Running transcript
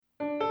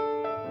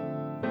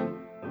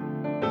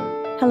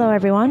Hello,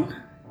 everyone.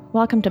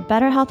 Welcome to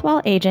Better Health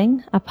While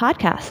Aging, a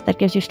podcast that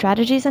gives you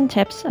strategies and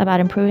tips about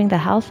improving the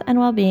health and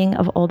well-being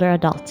of older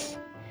adults.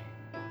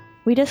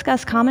 We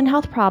discuss common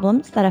health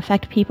problems that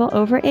affect people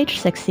over age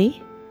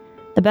 60,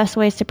 the best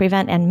ways to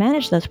prevent and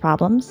manage those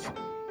problems,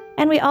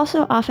 and we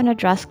also often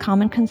address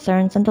common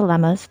concerns and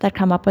dilemmas that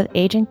come up with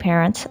aging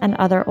parents and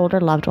other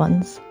older loved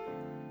ones,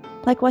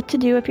 like what to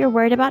do if you're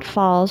worried about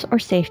falls or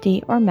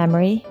safety or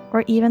memory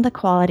or even the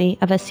quality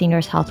of a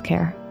senior's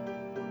healthcare.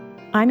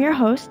 I'm your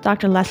host,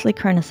 Dr. Leslie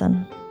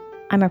Kernison.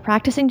 I'm a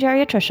practicing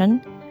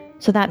geriatrician,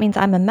 so that means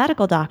I'm a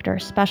medical doctor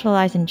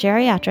specialized in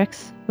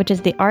geriatrics, which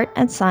is the art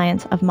and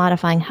science of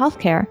modifying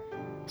healthcare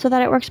so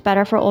that it works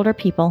better for older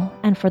people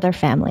and for their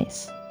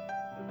families.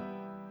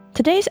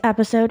 Today's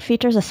episode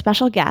features a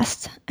special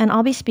guest, and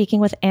I'll be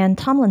speaking with Anne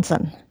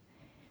Tomlinson.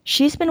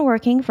 She's been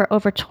working for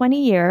over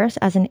 20 years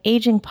as an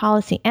aging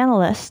policy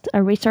analyst,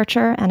 a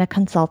researcher, and a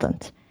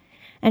consultant,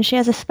 and she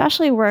has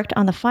especially worked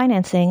on the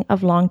financing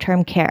of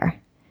long-term care.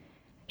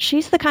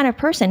 She's the kind of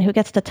person who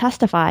gets to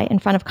testify in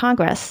front of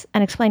Congress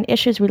and explain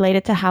issues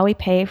related to how we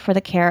pay for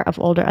the care of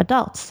older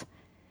adults.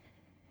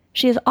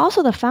 She is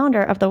also the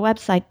founder of the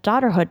website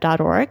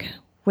daughterhood.org,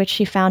 which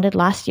she founded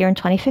last year in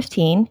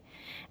 2015,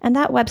 and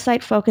that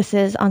website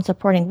focuses on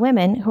supporting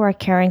women who are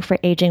caring for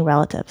aging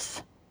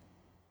relatives.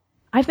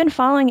 I've been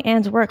following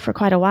Anne's work for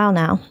quite a while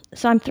now,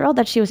 so I'm thrilled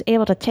that she was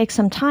able to take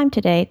some time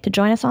today to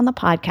join us on the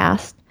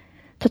podcast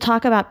to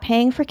talk about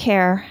paying for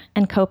care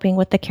and coping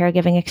with the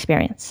caregiving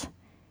experience.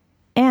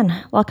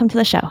 Anne, welcome to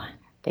the show.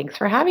 Thanks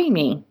for having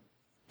me.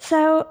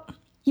 So,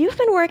 you've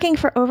been working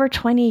for over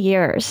 20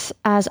 years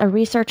as a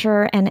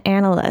researcher and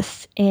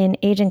analyst in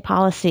aging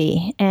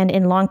policy and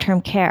in long-term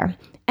care.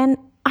 And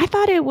I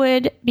thought it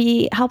would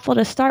be helpful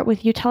to start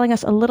with you telling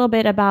us a little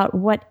bit about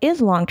what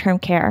is long-term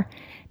care,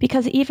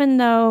 because even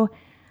though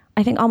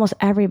I think almost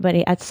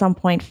everybody at some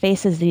point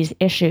faces these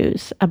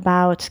issues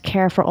about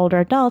care for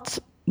older adults,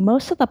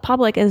 most of the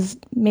public is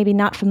maybe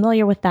not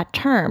familiar with that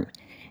term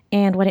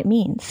and what it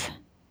means.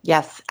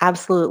 Yes,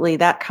 absolutely.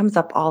 That comes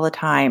up all the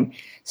time.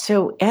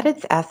 So at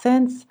its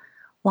essence,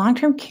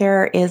 long-term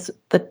care is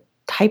the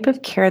type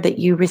of care that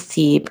you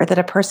receive or that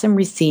a person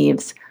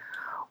receives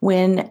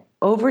when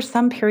over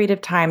some period of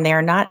time they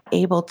are not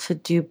able to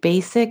do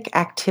basic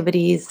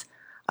activities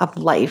of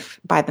life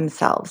by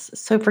themselves.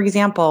 So for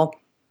example,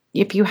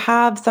 if you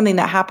have something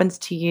that happens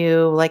to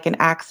you like an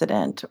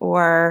accident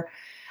or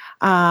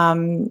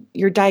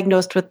you're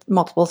diagnosed with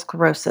multiple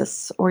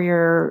sclerosis or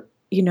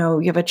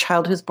you have a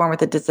child who's born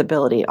with a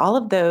disability. All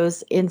of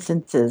those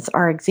instances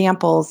are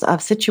examples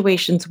of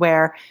situations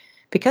where,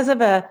 because of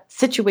a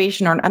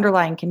situation or an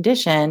underlying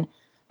condition,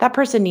 that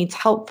person needs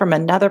help from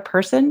another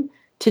person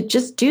to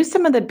just do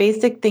some of the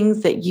basic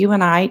things that you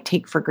and I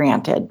take for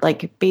granted,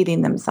 like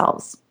bathing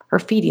themselves or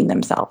feeding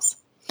themselves.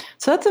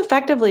 So that's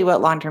effectively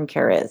what long-term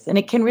care is. And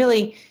it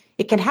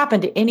can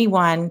happen to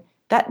anyone.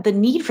 That the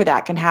need for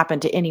that can happen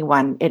to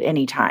anyone at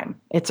any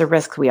time. It's a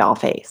risk we all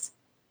face.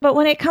 But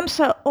when it comes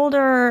to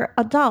older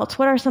adults,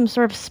 what are some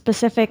sort of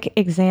specific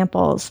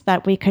examples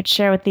that we could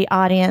share with the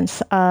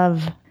audience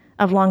of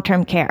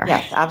long-term care?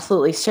 Yes,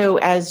 absolutely. So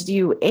as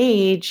you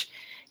age,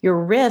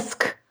 your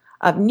risk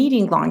of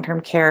needing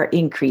long-term care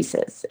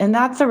increases. And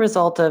that's a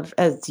result of,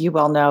 as you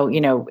well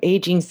know,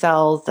 aging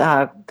cells,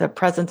 the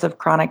presence of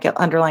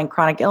underlying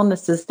chronic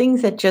illnesses,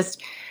 things that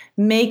just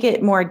make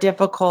it more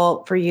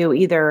difficult for you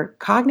either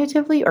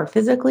cognitively or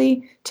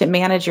physically to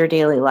manage your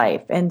daily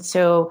life. And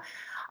so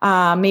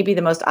maybe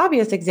the most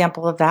obvious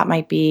example of that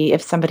might be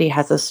if somebody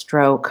has a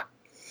stroke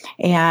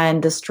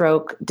and the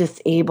stroke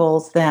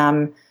disables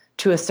them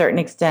to a certain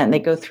extent. They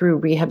go through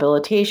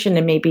rehabilitation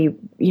and maybe,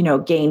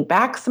 gain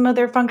back some of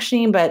their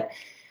functioning, but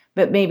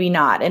maybe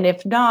not. And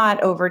if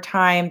not, over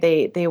time,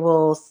 they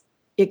will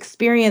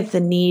experience the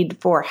need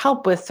for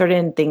help with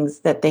certain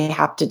things that they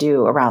have to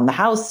do around the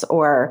house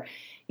or,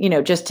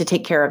 just to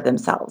take care of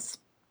themselves.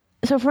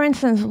 So for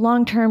instance,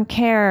 long-term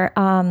care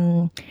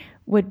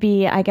would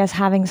be, I guess,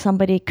 having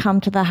somebody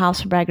come to the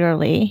house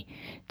regularly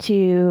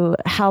to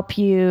help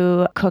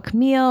you cook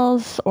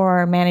meals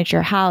or manage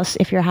your house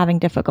if you're having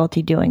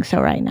difficulty doing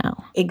so right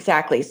now.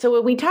 Exactly. So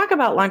when we talk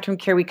about long-term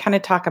care, we kind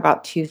of talk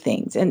about two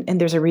things, and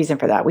there's a reason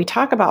for that. We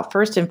talk about,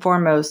 first and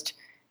foremost,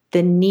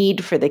 the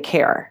need for the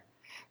care.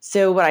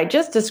 So what I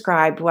just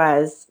described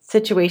was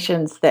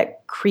situations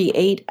that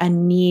create a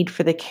need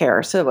for the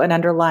care. So an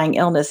underlying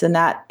illness, and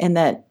that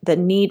the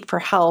need for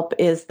help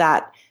is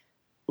that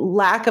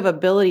lack of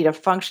ability to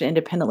function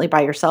independently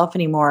by yourself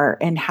anymore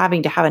and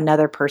having to have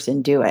another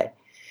person do it.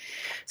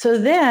 So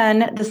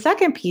then the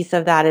second piece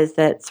of that is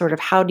that sort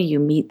of how do you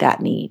meet that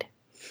need?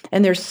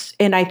 And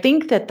I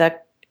think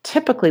that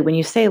typically when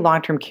you say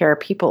long-term care,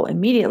 people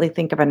immediately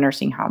think of a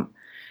nursing home.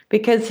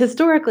 Because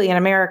historically in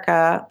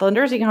America, the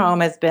nursing home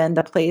has been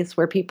the place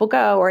where people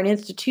go, or in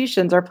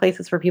institutions are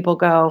places where people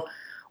go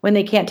when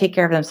they can't take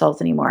care of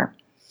themselves anymore.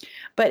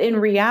 But in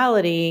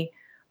reality,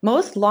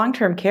 most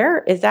long-term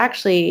care is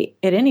actually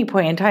at any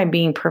point in time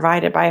being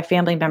provided by a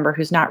family member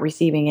who's not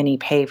receiving any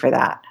pay for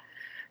that.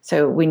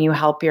 So when you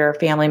help your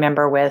family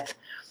member with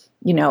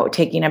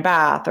taking a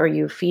bath, or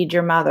you feed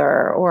your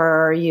mother,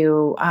 or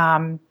you,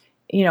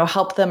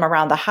 help them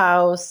around the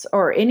house,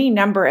 or any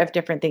number of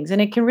different things.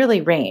 And it can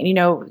really range.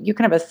 You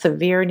can have a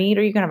severe need,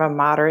 or you can have a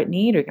moderate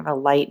need, or you can have a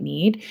light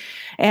need.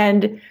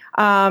 And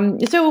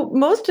so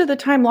most of the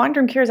time,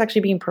 long-term care is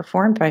actually being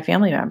performed by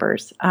family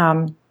members.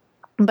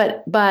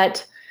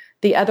 But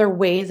the other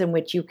ways in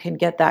which you can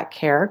get that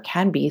care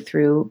can be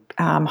through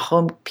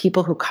home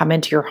people who come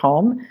into your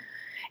home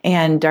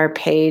and are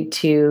paid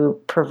to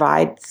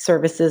provide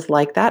services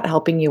like that,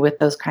 helping you with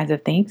those kinds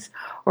of things.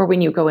 Or when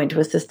you go into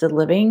assisted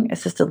living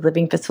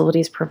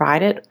facilities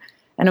provide it,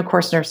 and of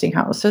course, nursing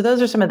homes. So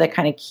those are some of the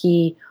kind of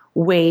key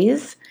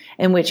ways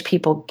in which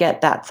people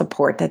get that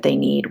support that they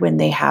need when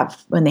they have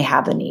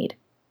the need.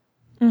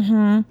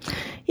 Mm-hmm.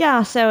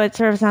 Yeah, so it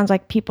sort of sounds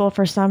like people,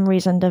 for some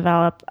reason,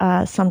 develop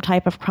some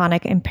type of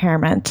chronic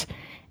impairment.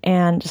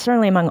 And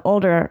certainly among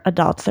older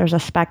adults, there's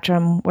a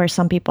spectrum where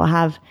some people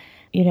have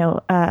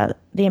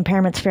the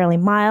impairment's fairly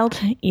mild,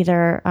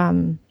 either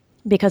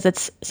because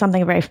it's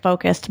something very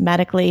focused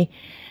medically,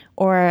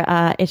 or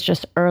it's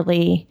just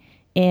early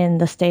in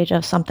the stage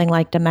of something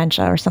like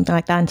dementia or something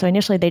like that. And so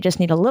initially they just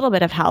need a little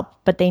bit of help,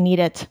 but they need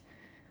it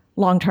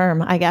long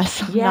term, I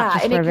guess, not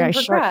just for a very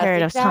short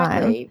period of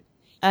time.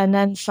 And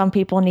then some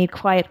people need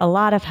quite a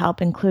lot of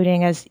help,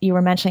 including, as you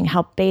were mentioning,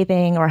 help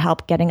bathing or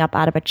help getting up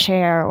out of a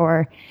chair,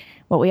 or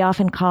what we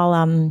often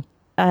call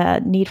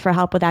need for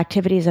help with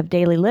activities of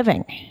daily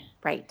living.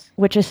 Right.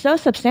 Which is so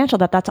substantial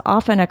that that's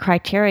often a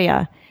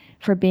criteria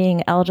for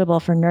being eligible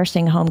for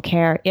nursing home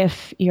care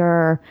if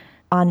you're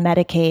on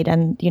Medicaid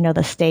and,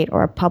 the state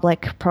or a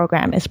public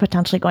program is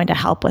potentially going to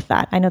help with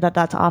that. I know that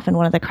that's often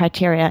one of the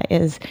criteria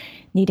is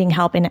needing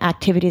help in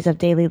activities of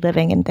daily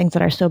living and things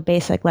that are so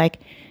basic like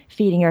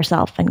feeding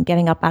yourself and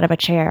getting up out of a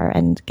chair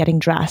and getting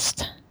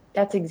dressed.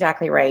 That's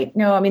exactly right.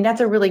 No, I mean,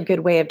 that's a really good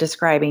way of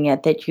describing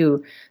it,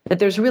 that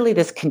there's really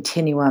this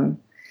continuum.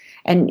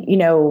 And,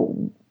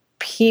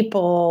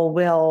 people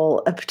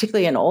will,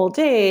 particularly in old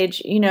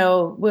age,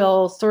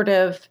 will sort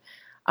of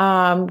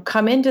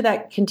come into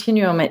that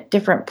continuum at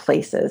different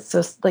places.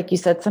 So like you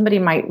said, somebody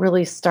might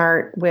really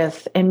start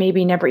with and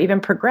maybe never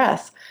even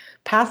progress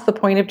past the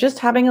point of just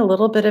having a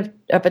little bit of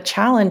a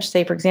challenge,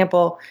 say, for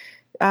example,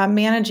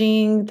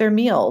 managing their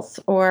meals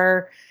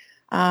or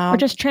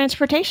just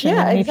transportation.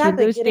 Yeah,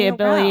 exactly. If you lose the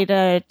ability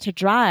to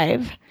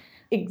drive.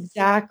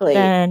 Exactly.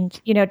 And,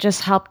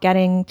 just help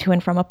getting to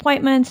and from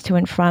appointments, to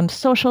and from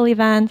social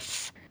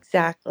events.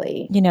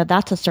 Exactly.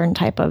 That's a certain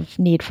type of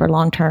need for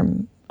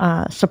long-term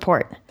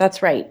support.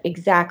 That's right.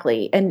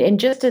 Exactly. And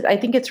just as I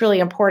think it's really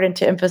important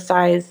to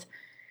emphasize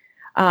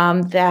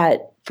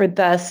that for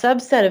the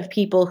subset of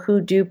people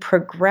who do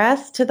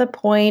progress to the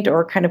point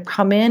or kind of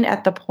come in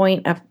at the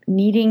point of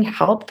needing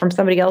help from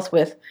somebody else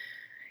with,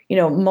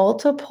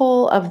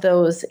 multiple of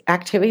those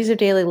activities of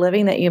daily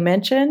living that you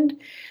mentioned,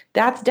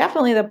 that's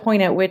definitely the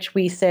point at which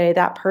we say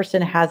that person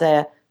has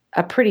a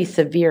pretty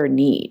severe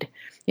need.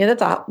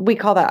 We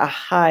call that a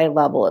high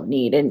level of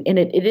need. And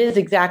it is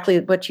exactly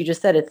what you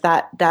just said.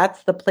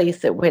 That's the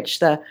place at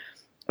which a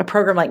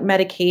program like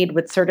Medicaid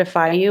would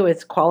certify you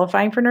as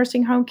qualifying for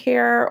nursing home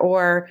care.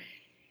 Or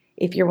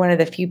if you're one of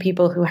the few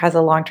people who has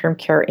a long-term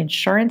care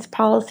insurance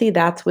policy,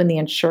 that's when the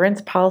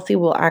insurance policy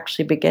will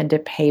actually begin to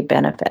pay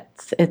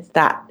benefits. It's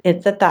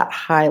at that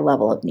high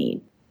level of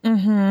need.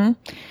 Mm-hmm.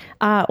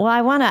 Well,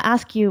 I want to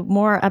ask you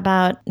more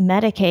about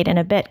Medicaid in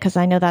a bit, because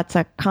I know that's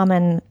a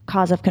common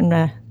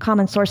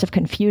source of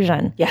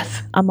confusion.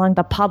 Yes. Among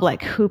the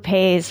public, who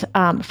pays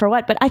for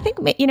what. But I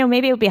think,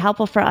 maybe it would be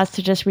helpful for us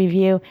to just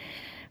review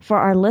for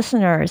our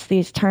listeners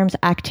these terms,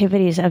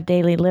 activities of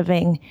daily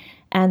living,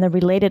 and the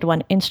related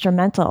one,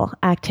 instrumental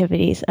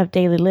activities of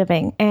daily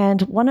living.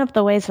 And one of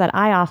the ways that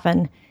I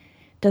often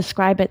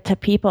describe it to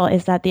people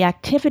is that the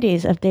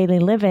activities of daily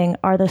living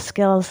are the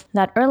skills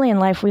that early in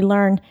life we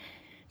learn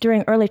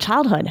during early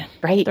childhood.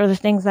 Right. They're the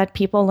things that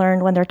people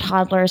learn when they're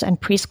toddlers and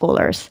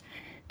preschoolers: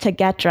 to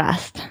get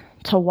dressed,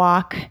 to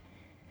walk,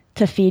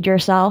 to feed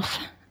yourself.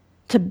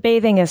 To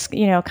bathing is,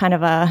 kind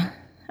of a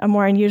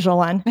more unusual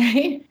one.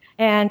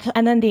 And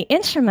then the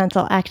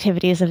instrumental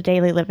activities of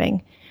daily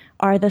living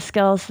are the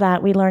skills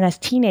that we learn as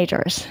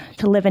teenagers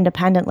to live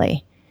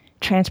independently: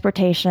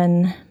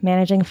 transportation,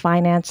 managing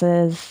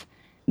finances,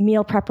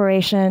 meal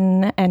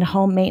preparation, and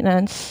home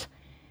maintenance.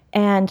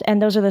 And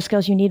those are the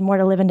skills you need more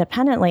to live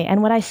independently.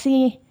 And what I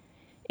see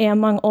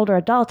among older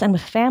adults and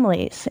with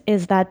families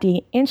is that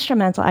the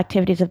instrumental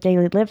activities of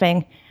daily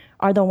living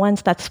are the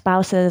ones that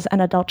spouses and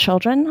adult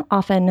children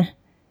often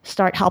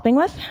start helping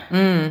with.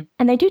 And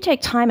they do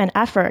take time and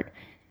effort,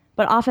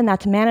 but often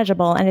that's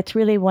manageable. And it's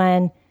really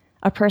when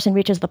a person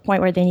reaches the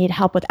point where they need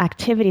help with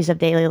activities of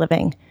daily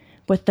living,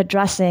 with the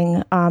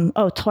dressing,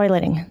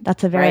 toileting.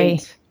 That's a very,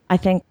 right, I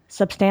think,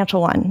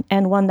 substantial one,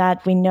 and one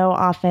that we know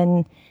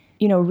often,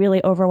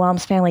 really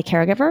overwhelms family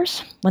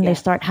caregivers when they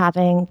start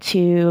having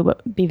to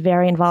be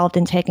very involved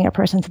in taking a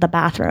person to the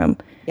bathroom,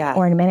 Yes.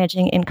 or in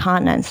managing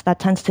incontinence, that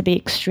tends to be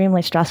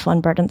extremely stressful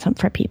and burdensome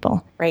for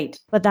people. Right.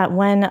 But that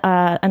when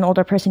an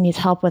older person needs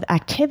help with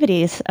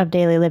activities of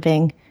daily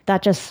living,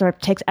 that just sort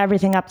of takes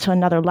everything up to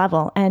another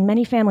level. And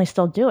many families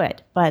still do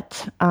it,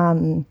 but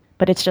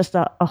it's just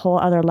a whole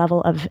other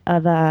level of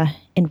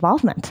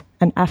involvement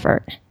and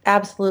effort.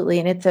 Absolutely.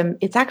 And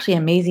it's actually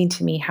amazing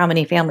to me how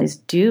many families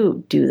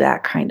do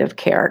that kind of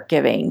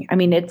caregiving. I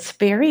mean, it's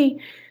very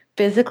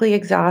physically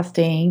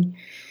exhausting.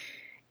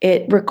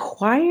 It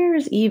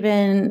requires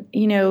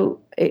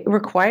it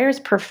requires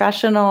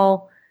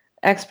professional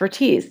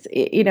expertise.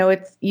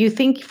 You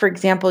think, for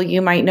example,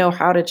 you might know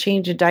how to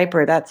change a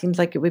diaper. That seems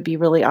like it would be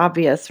really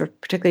obvious, or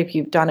particularly if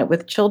you've done it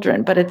with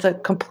children, but it's a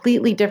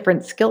completely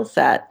different skill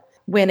set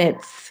when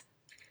it's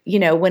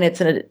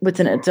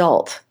an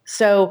adult.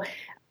 So,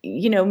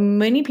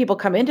 many people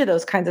come into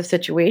those kinds of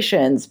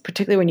situations,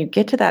 particularly when you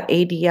get to that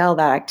ADL,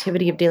 that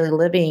activity of daily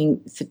living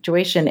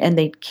situation, and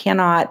they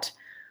cannot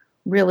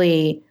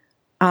really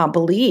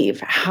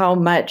believe how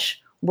much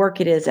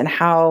work it is and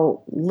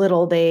how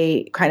little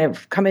they kind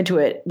of come into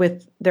it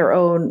with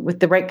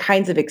the right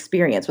kinds of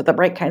experience, with the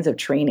right kinds of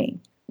training.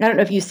 I don't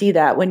know if you see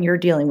that when you're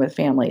dealing with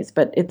families,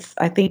 but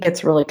I think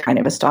it's really kind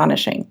of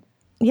astonishing.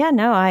 Yeah,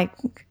 no, I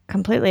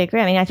completely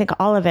agree. I mean, I think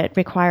all of it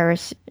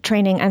requires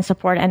training and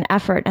support and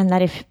effort, and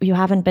that if you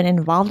haven't been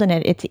involved in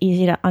it, it's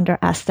easy to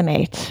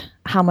underestimate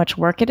how much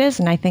work it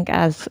is. And I think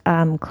as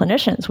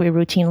clinicians, we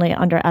routinely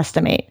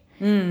underestimate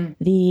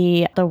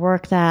the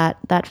work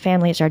that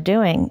families are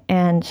doing.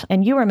 And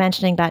you were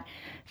mentioning that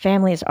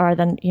families are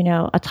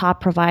a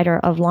top provider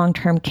of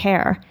long-term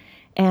care.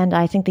 And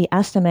I think the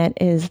estimate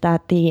is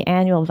that the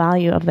annual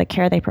value of the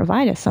care they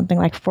provide is something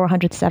like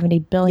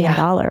 $470 billion.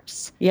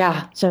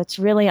 Yeah. So it's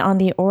really on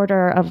the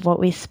order of what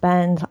we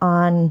spend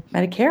on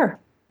Medicare.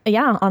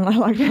 Yeah, on a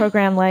large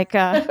program like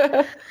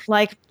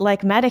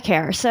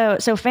Medicare.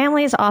 So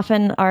families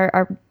often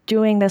are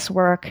doing this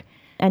work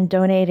and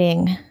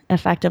donating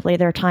effectively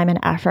their time and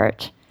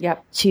effort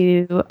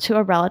to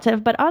a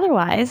relative. But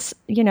otherwise,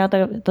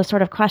 the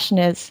sort of question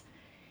is,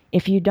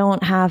 if you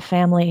don't have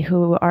family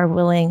who are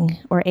willing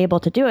or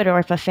able to do it, or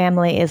if a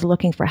family is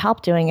looking for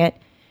help doing it,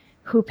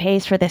 who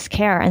pays for this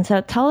care? And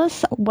so tell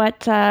us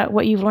what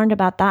you've learned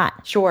about that.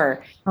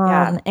 Sure.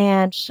 And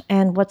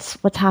what's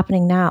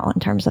happening now in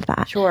terms of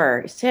that.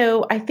 Sure.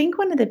 So I think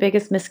one of the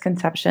biggest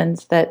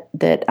misconceptions that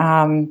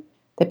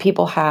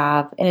people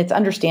have, and it's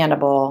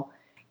understandable,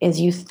 is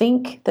you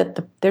think that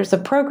there's a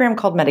program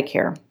called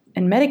Medicare,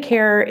 and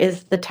Medicare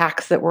is the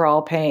tax that we're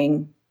all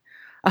paying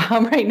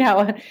right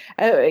now,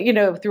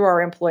 through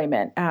our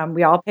employment.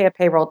 We all pay a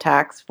payroll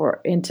tax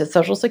into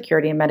Social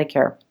Security and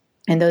Medicare.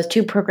 And those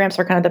two programs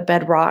are kind of the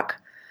bedrock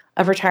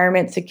of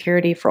retirement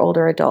security for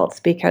older adults,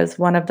 because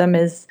one of them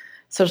is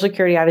Social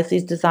Security, obviously,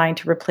 is designed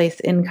to replace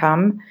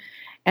income.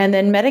 And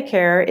then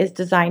Medicare is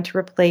designed to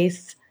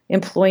replace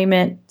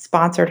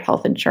employment-sponsored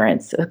health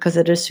insurance, because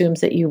it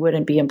assumes that you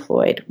wouldn't be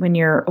employed when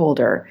you're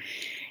older.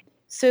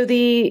 So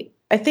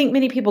I think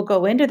many people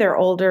go into their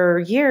older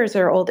years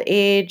or old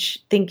age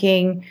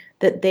thinking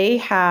that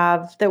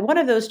that one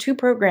of those two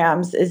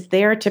programs is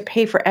there to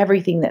pay for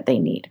everything that they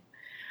need.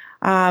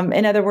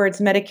 In other words,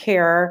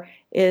 Medicare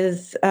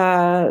is,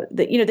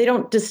 they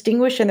don't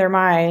distinguish in their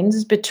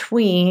minds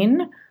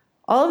between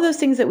all of those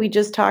things that we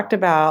just talked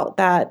about,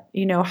 that,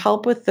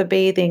 help with the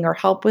bathing or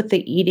help with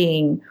the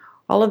eating,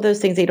 all of those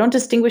things. They don't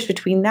distinguish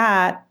between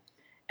that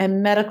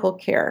and medical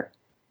care,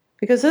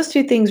 because those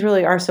two things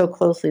really are so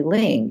closely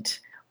linked.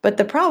 But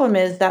the problem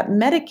is that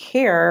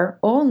Medicare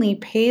only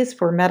pays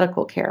for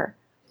medical care.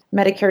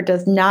 Medicare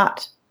does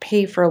not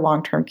pay for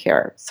long-term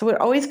care. So it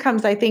always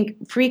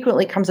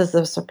frequently comes as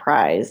a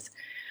surprise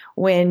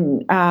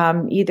when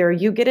either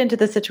you get into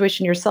the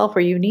situation yourself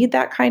where you need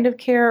that kind of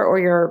care, or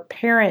your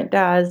parent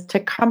does, to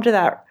come to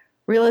that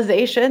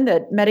realization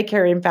that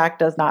Medicare, in fact,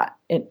 does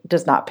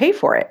not pay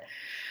for it.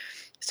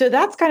 So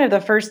that's kind of the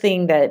first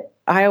thing that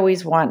I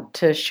always want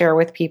to share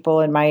with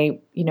people in my,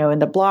 in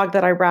the blog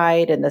that I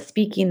write and the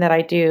speaking that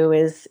I do,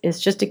 is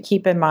just to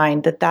keep in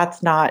mind that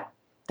that's not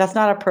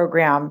a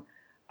program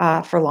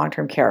for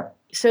long-term care.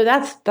 So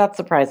that's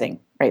surprising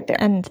right there.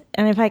 And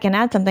if I can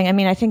add something, I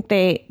mean, I think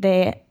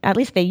they at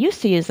least they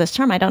used to use this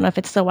term. I don't know if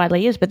it's still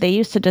widely used, but they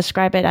used to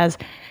describe it as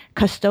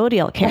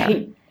custodial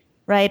care,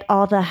 right?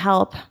 All the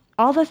help,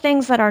 all the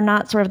things that are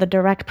not sort of the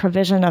direct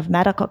provision of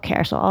medical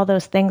care. So all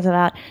those things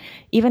about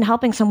even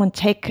helping someone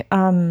take,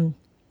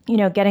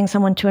 getting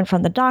someone to and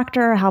from the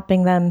doctor,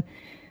 helping them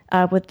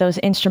with those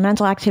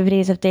instrumental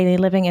activities of daily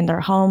living in their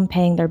home,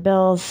 paying their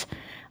bills,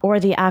 or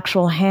the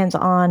actual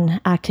hands-on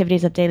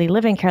activities of daily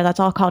living care. That's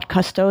all called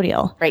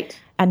custodial. Right.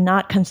 And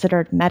not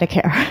considered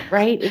Medicare.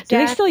 Right, exactly. Do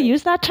they still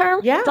use that term?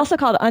 Yeah. It's also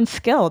called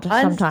unskilled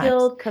sometimes.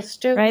 Unskilled,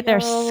 custodial. Right?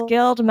 There's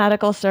skilled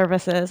medical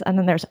services, and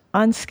then there's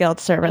unskilled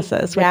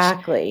services.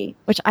 Exactly.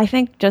 Which I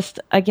think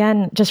just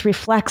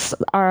reflects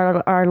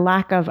our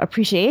lack of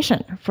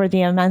appreciation for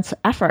the immense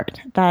effort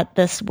that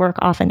this work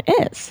often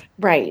is.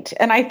 Right.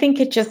 And I think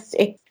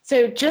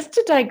so just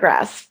to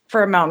digress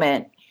for a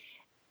moment,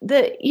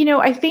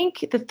 I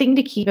think the thing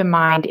to keep in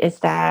mind is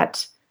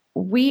that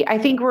I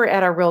think we're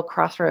at a real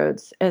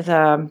crossroads as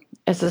a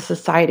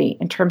society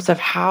in terms of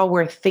how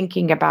we're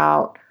thinking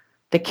about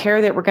the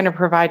care that we're going to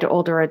provide to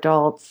older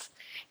adults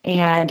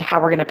and how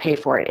we're going to pay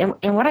for it.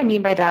 And what I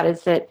mean by that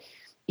is that,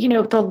 the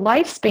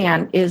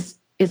lifespan is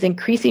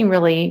increasing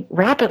really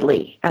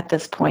rapidly at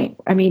this point.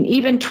 I mean,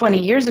 even 20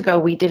 years ago,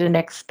 we didn't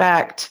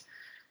expect,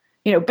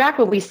 back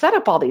when we set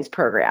up all these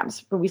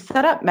programs, when we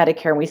set up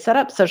Medicare and we set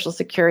up Social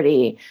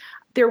Security,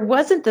 there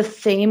wasn't the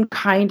same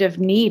kind of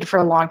need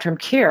for long-term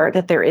care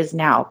that there is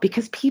now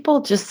because people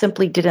just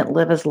simply didn't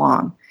live as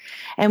long.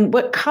 And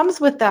what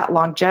comes with that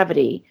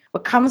longevity,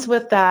 what comes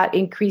with that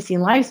increasing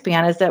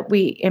lifespan is that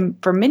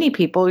for many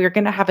people, you're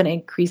going to have an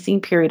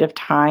increasing period of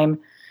time,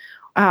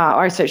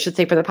 or so I should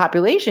say for the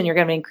population, you're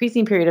going to have an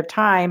increasing period of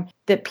time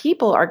that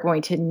people are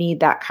going to need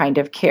that kind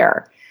of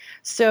care.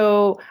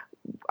 So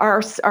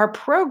our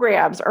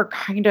programs are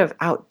kind of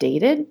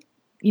outdated.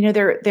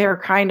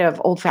 They're kind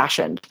of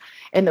old-fashioned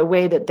in the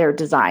way that they're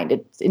designed.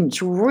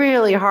 It's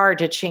really hard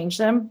to change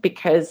them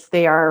because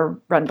they are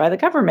run by the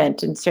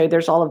government. And so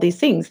there's all of these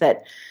things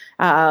that,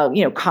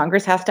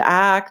 Congress has to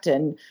act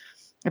and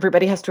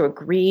everybody has to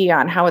agree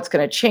on how it's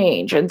going to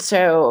change. And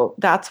so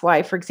that's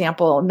why, for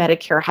example,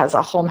 Medicare has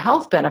a home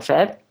health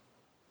benefit,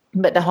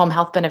 but the home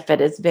health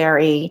benefit is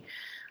very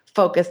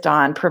focused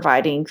on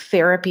providing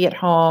therapy at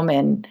home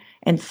and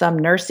some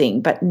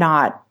nursing, but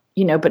not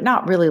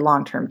really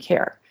long-term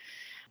care.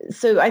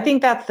 So I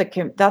think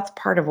that's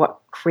part of what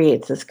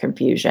creates this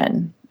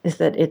confusion is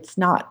that it's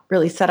not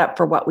really set up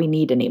for what we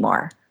need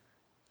anymore.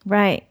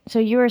 Right. So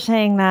you were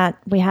saying that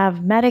we have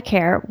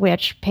Medicare,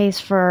 which pays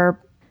for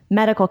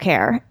medical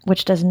care,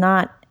 which does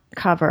not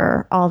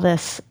cover all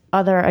this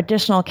other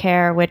additional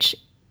care, which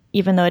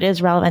even though it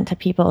is relevant to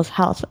people's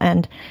health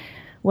and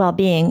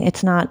well-being,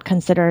 it's not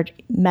considered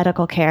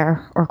medical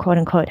care or quote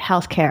unquote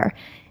health care.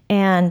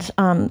 And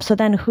so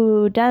then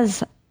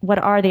what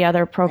are the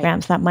other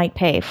programs that might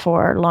pay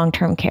for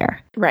long-term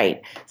care?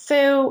 Right.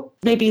 So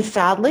maybe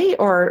sadly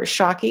or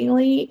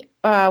shockingly,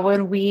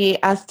 when we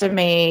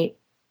estimate,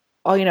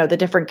 the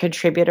different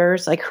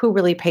contributors, like who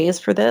really pays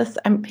for this,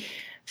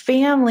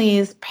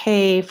 families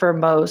pay for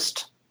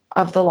most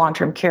of the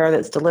long-term care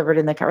that's delivered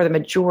or the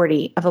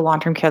majority of the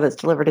long-term care that's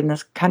delivered in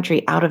this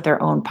country out of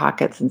their own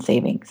pockets and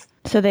savings.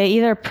 So they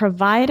either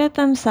provide it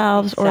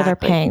themselves or they're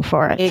paying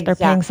for it. Exactly. They're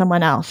paying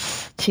someone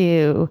else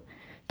to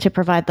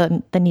provide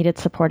the needed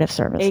supportive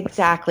services.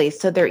 Exactly.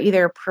 So they're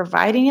either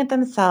providing it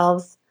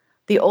themselves,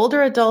 the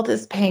older adult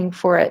is paying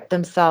for it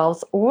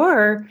themselves,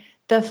 or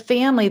the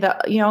family, the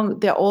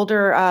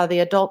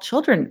adult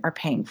children are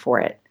paying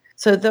for it.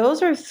 So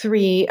those are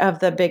three of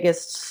the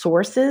biggest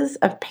sources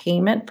of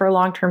payment for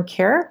long-term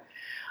care.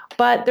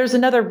 But there's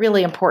another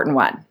really important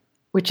one,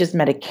 which is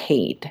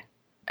Medicaid.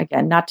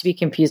 Again, not to be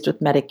confused with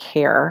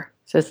Medicare.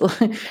 So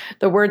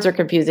the words are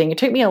confusing. It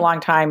took me a long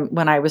time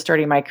when I was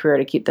starting my career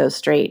to keep those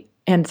straight.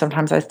 And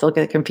sometimes I still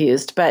get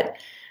confused. But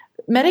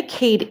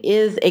Medicaid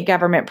is a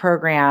government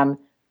program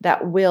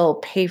that will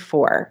pay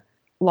for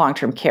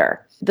long-term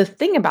care. The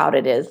thing about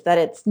it is that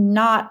it's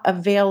not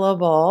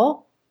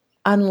available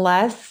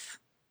unless,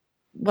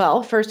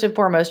 well, first and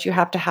foremost, you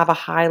have to have a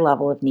high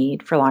level of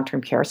need for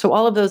long-term care. So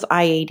all of those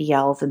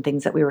IADLs and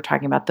things that we were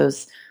talking about,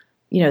 those,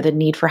 the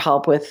need for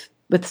help with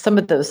some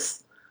of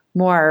those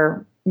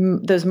more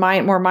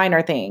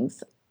minor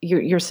things,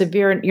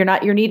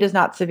 your need is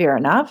not severe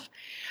enough.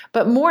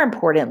 But more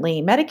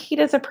importantly, Medicaid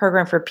is a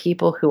program for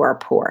people who are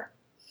poor.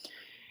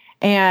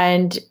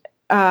 And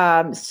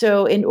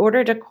so in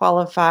order to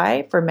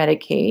qualify for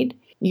Medicaid,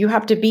 you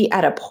have to be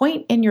at a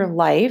point in your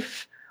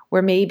life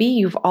where maybe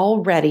you've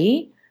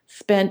already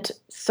spent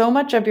so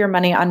much of your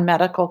money on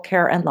medical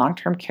care and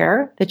long-term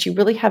care that you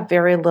really have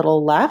very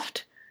little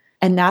left.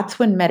 And that's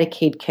when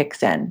Medicaid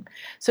kicks in.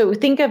 So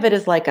think of it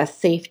as like a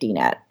safety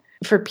net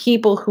for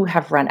people who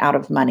have run out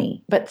of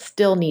money but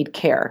still need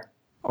care.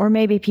 Or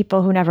maybe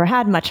people who never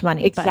had much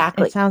money.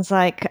 Exactly. But it sounds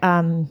like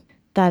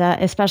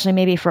that especially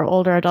maybe for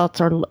older adults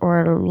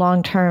or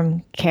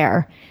long-term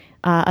care,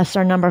 a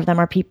certain number of them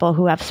are people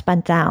who have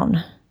spent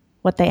down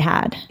what they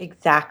had.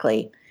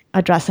 Exactly.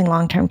 Addressing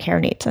long-term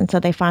care needs. And so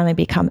they finally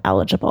become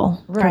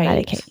eligible for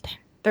Medicaid.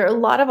 There are a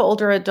lot of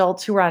older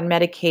adults who are on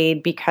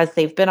Medicaid because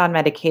they've been on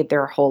Medicaid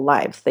their whole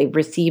lives. They've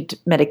received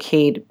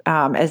Medicaid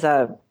as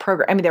a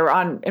program. I mean, they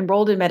were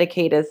enrolled in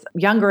Medicaid as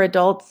younger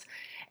adults,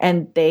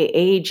 and they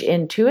age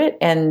into it,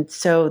 and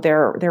so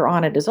they're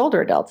on it as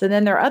older adults. And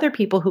then there are other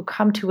people who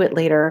come to it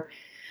later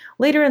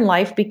in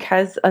life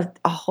because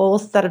a whole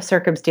set of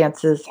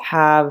circumstances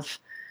have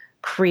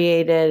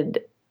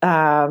created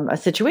a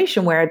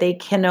situation where they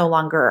can no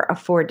longer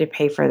afford to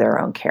pay for their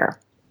own care.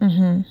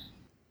 Mm-hmm.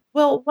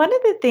 Well, one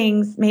of the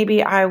things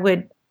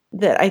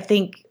that I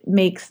think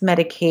makes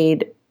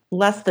Medicaid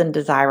less than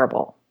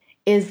desirable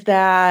is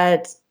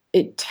that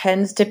it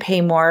tends to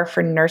pay more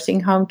for nursing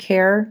home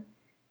care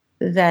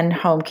than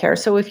home care.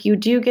 So if you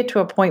do get to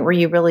a point where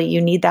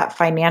you need that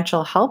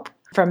financial help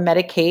from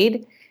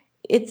Medicaid,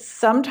 it's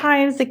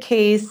sometimes the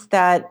case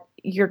that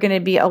you're going to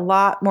be a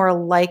lot more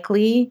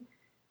likely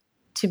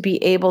to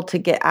be able to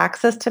get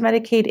access to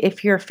Medicaid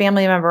if your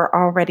family member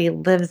already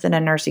lives in a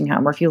nursing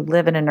home or if you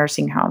live in a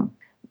nursing home.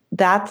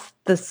 That's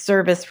the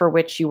service for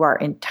which you are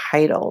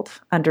entitled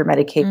under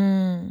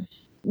Medicaid.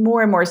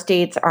 More and more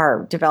states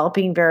are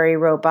developing very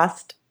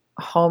robust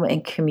home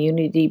and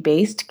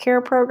community-based care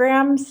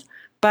programs,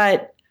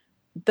 but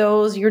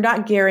those, you're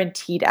not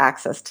guaranteed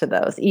access to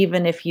those,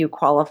 even if you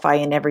qualify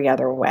in every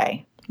other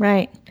way.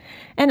 Right.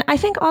 And I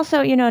think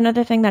also,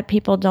 another thing that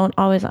people don't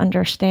always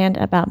understand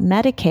about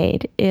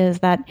Medicaid is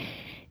that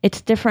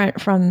it's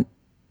different from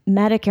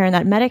Medicare, and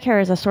that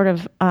Medicare is a sort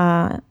of,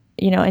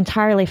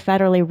 entirely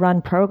federally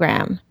run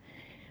program,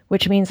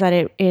 which means that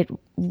it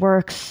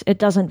works, it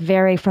doesn't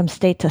vary from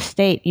state to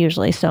state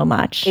usually so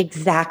much.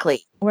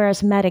 Exactly.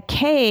 Whereas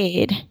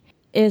Medicaid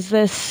is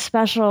this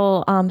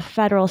special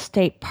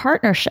federal-state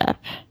partnership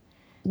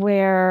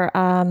where,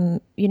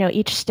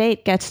 each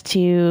state gets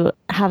to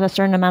have a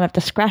certain amount of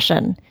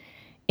discretion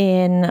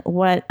in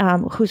what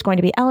who's going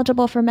to be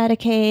eligible for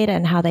Medicaid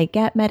and how they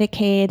get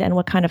Medicaid and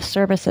what kind of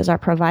services are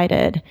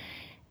provided.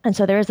 And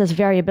so there is this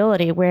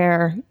variability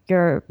where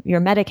your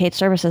Medicaid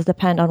services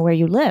depend on where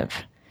you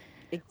live,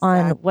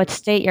 on what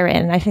state you're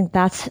in. And I think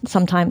that's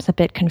sometimes a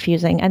bit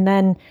confusing. And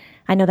then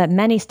I know that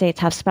many states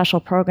have special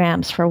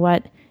programs for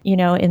what,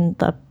 in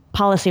the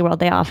policy world,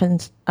 they often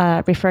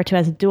refer to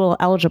as dual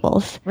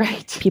eligibles.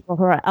 Right. People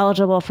who are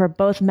eligible for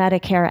both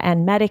Medicare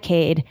and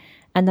Medicaid,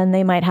 and then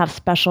they might have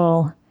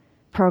special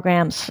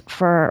programs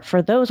for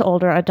those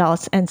older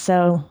adults. And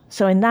so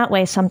in that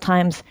way,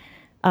 sometimes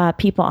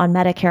people on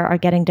Medicare are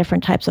getting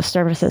different types of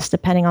services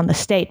depending on the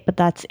state, but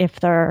that's if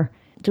they're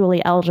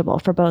dually eligible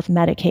for both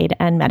Medicaid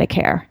and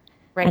Medicare,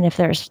 right, and if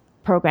there's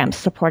programs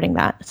supporting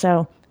that.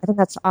 So I think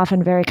that's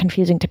often very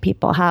confusing to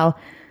people how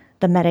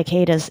the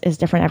Medicaid is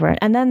different everywhere.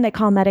 And then they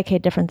call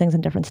Medicaid different things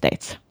in different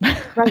states.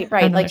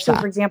 Right. Like, so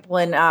for example,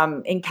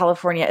 in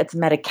California, it's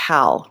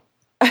Medi-Cal.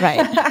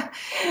 Right.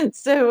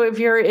 So if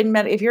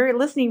you're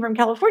listening from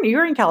California,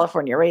 you're in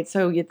California, right?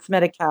 So it's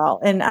Medi-Cal.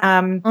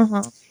 And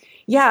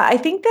yeah, I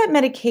think that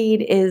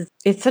Medicaid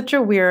it's such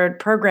a weird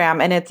program.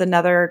 And it's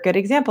another good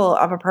example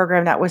of a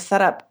program that was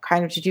set up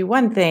kind of to do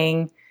one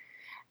thing.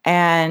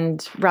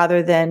 And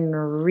rather than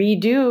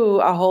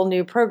redo a whole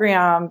new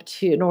program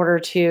in order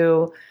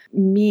to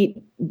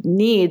meet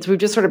needs, we've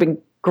just sort of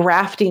been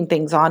grafting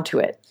things onto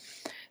it.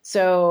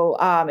 So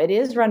it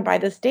is run by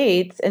the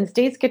states, and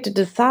states get to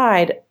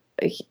decide,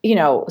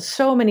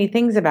 so many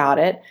things about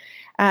it.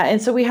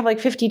 And so we have like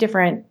 50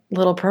 different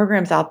little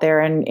programs out there,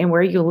 and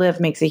where you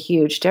live makes a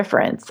huge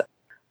difference.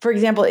 For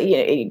example,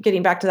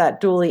 getting back to that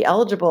dually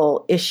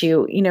eligible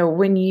issue,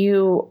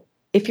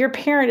 if your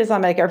parent is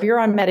on Medicare, if you're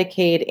on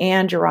Medicaid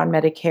and you're on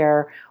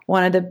Medicare,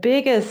 one of the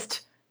biggest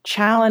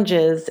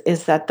challenges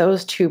is that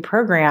those two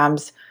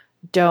programs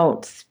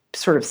don't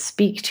sort of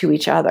speak to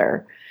each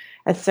other.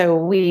 And so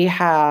we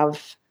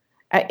have,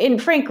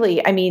 and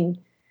frankly, I mean,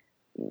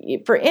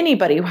 for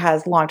anybody who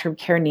has long-term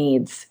care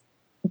needs,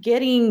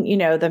 getting,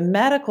 the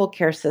medical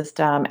care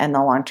system and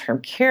the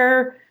long-term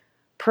care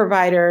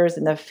providers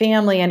and the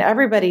family and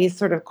everybody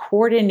sort of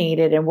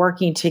coordinated and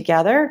working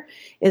together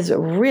is a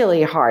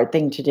really hard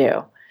thing to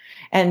do.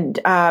 And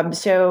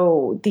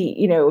so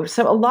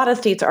a lot of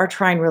states are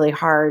trying really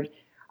hard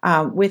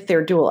with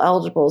their dual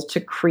eligibles to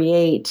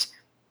create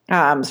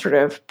sort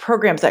of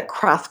programs that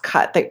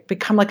cross-cut, that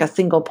become like a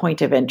single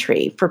point of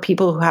entry for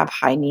people who have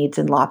high needs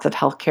and lots of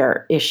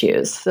healthcare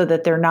issues, so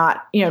that they're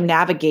not,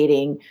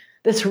 navigating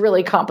this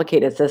really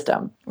complicated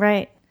system.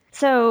 Right.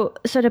 So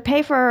to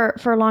pay for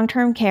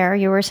long-term care,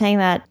 you were saying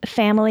that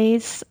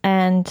families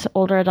and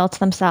older adults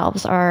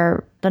themselves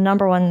are the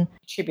number one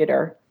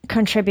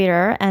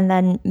contributor, and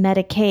then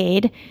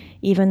Medicaid,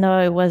 even though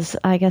it was,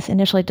 I guess,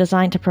 initially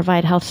designed to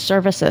provide health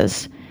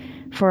services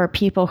for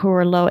people who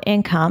are low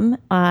income,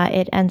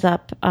 it ends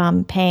up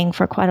paying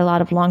for quite a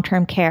lot of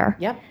long-term care.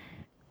 Yep.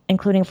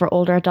 Including for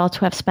older adults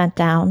who have spent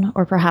down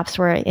or perhaps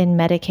were in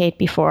Medicaid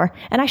before.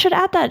 And I should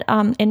add that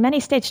in many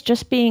states,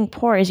 just being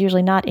poor is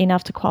usually not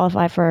enough to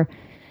qualify for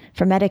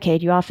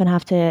Medicaid. You often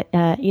have to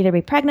either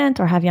be pregnant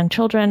or have young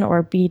children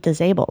or be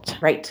disabled.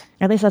 Right.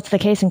 At least that's the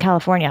case in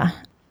California.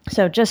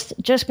 So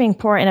just being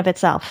poor in of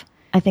itself,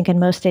 I think in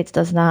most states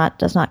does not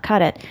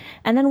cut it.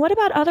 And then what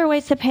about other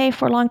ways to pay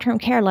for long-term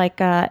care,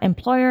 like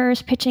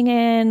employers pitching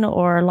in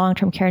or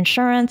long-term care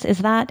insurance?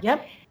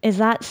 Is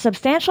that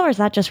substantial, or is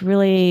that just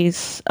really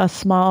a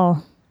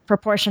small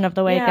proportion of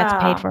the way it gets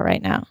paid for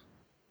right now?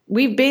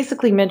 We've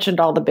basically mentioned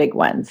all the big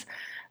ones,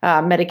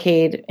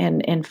 Medicaid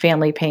and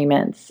family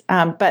payments.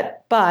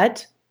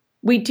 But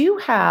we do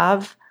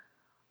have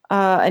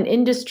an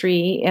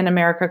industry in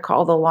America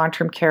called the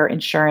long-term care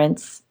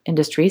insurance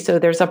industry. So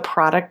there's a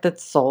product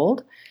that's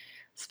sold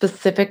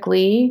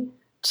specifically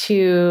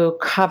to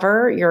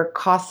cover your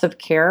costs of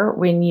care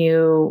when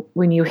you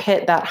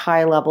hit that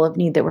high level of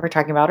need that we were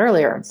talking about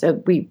earlier.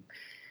 So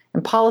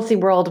in policy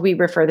world, we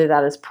refer to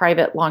that as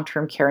private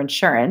long-term care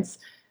insurance,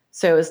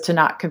 so as to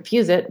not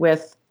confuse it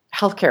with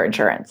healthcare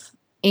insurance.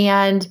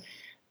 And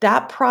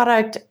that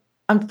product,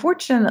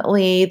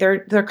 unfortunately,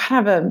 there are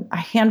kind of a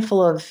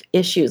handful of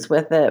issues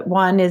with it.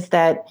 One is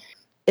that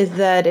is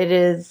that it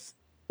is,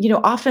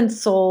 often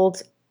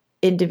sold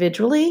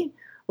individually,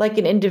 like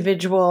an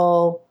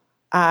individual,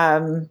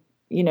 kind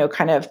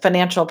of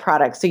financial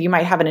product. So you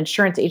might have an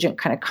insurance agent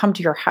kind of come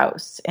to your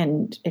house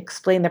and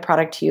explain the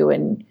product to you,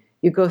 and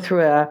you go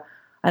through an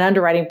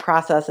underwriting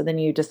process, and then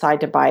you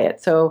decide to buy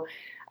it. So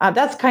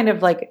that's kind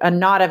of like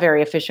not a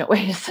very efficient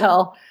way to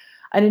sell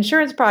an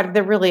insurance product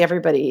that really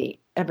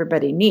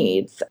everybody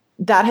needs.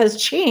 That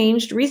has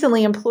changed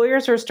recently.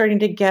 Employers are starting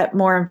to get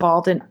more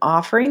involved in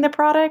offering the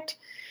product.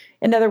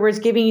 In other words,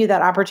 giving you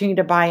that opportunity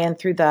to buy in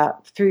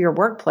through your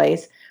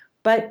workplace,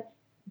 but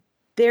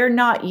they're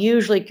not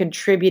usually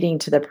contributing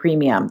to the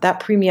premium. That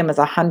premium is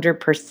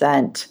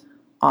 100%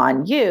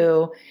 on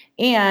you,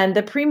 and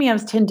the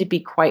premiums tend to be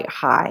quite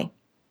high.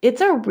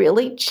 It's a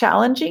really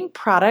challenging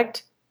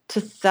product to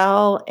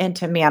sell and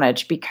to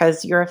manage,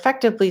 because you're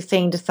effectively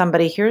saying to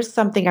somebody, here's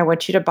something I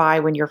want you to buy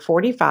when you're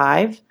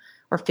 45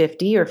 or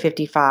 50 or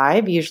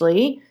 55,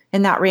 usually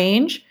in that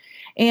range.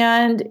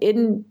 And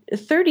in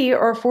 30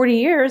 or 40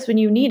 years, when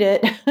you need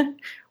it,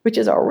 which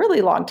is a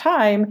really long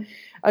time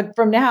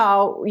from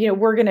now,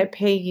 we're going to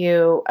pay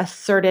you a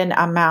certain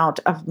amount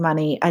of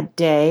money a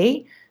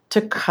day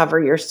to cover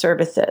your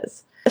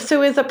services.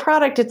 So as a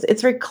product,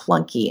 it's very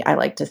clunky, I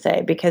like to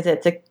say,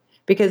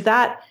 because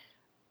that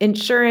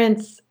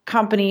insurance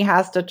company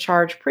has to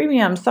charge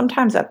premiums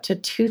sometimes up to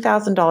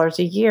 $2,000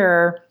 a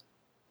year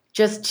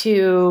just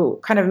to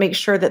kind of make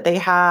sure that they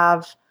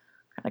have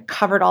kind of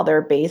covered all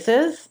their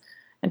bases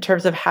in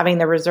terms of having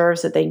the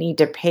reserves that they need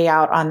to pay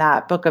out on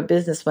that book of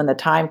business when the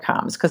time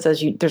comes. Because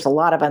there's a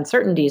lot of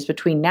uncertainties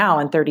between now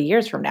and 30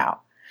 years from now.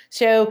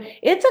 So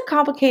it's a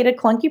complicated,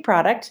 clunky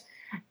product,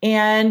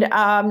 and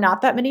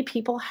not that many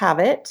people have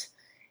it.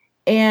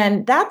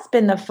 And that's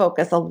been the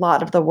focus, a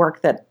lot of the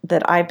work that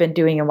I've been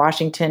doing in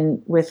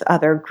Washington with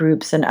other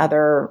groups and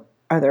other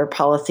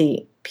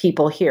policy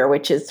people here,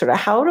 which is sort of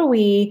how do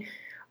we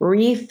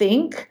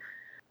rethink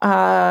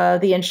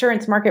the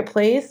insurance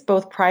marketplace,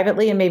 both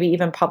privately and maybe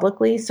even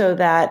publicly, so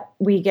that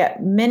we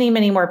get many,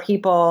 many more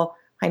people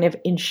kind of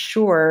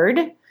insured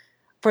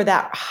for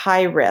that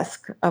high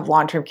risk of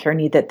long-term care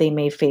need that they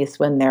may face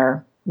when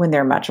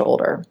they're much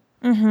older.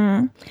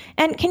 Mm-hmm.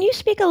 And can you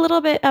speak a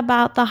little bit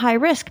about the high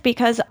risk?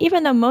 Because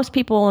even though most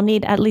people will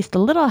need at least a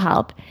little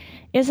help,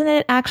 isn't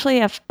it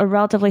actually a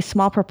relatively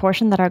small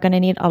proportion that are going to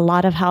need a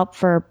lot of help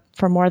for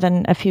more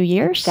than a few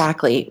years?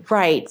 Exactly.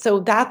 Right.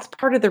 So that's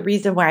part of the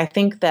reason why I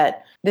think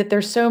that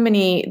there's so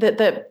many,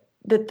 that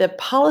the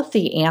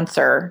policy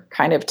answer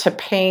kind of to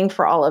paying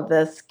for all of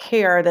this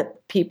care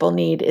that people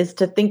need is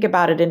to think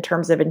about it in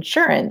terms of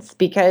insurance,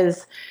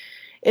 because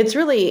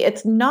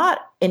it's not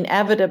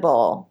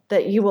inevitable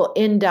that you will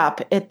end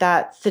up at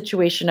that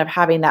situation of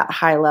having that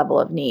high level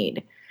of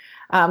need.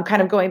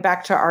 Kind of going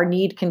back to our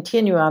need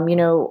continuum,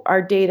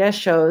 our data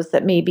shows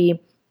that maybe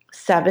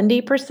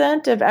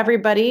 70% of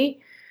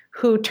everybody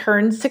who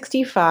turns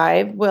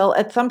 65 will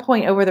at some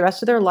point over the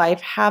rest of their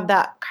life have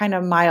that kind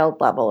of mild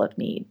level of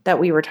need that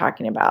we were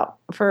talking about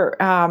for,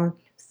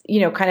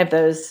 kind of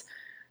those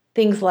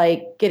things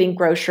like getting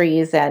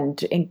groceries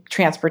and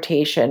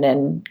transportation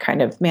and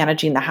kind of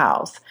managing the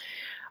house.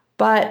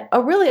 But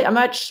a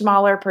much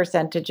smaller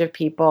percentage of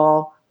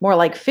people, more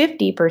like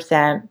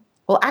 50%,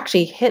 will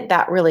actually hit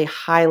that really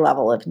high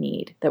level of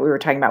need that we were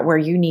talking about, where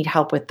you need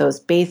help with those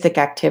basic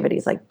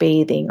activities like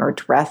bathing or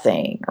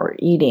dressing or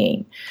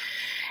eating.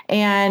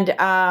 And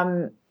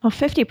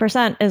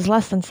 50% is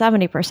less than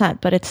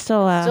 70%, but it's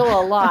still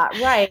a lot,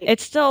 right?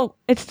 It's still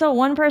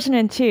one person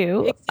in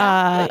two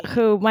exactly.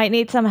 Who might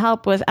need some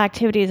help with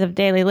activities of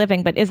daily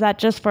living. But is that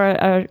just for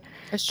a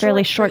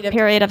fairly short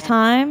period of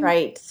time?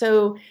 Right.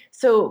 So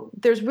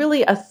there's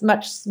really a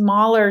much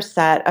smaller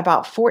set,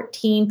 about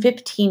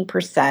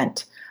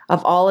 15%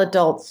 of all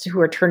adults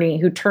who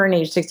turn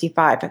age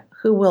 65,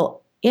 who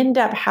will end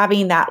up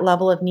having that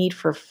level of need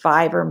for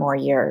 5 or more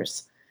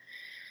years.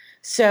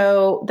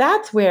 So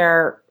that's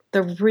where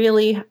the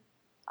really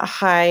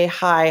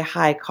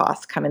high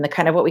costs come in, the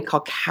kind of what we call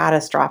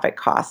catastrophic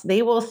costs.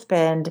 They will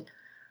spend,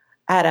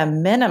 at a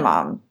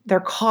minimum, their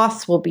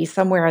costs will be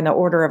somewhere in the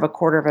order of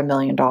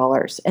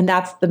 $250,000. And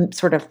that's the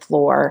sort of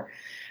floor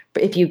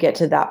if you get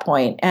to that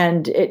point.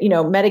 And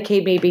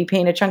Medicaid may be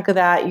paying a chunk of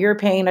that. You're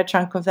paying a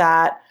chunk of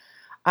that.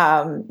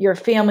 Your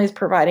family's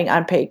providing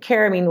unpaid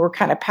care. I mean, we're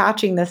kind of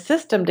patching the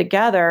system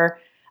together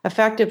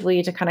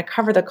effectively to kind of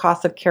cover the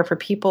cost of care for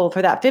people,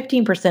 for that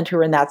 15% who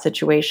are in that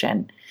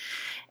situation.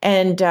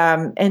 And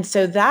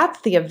so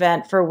that's the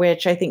event for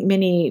which I think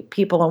many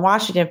people in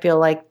Washington feel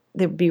like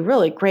it would be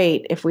really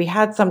great if we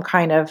had some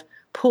kind of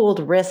pooled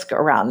risk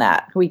around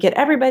that. We get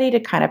everybody to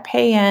kind of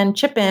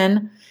chip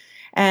in,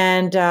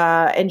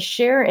 and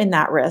share in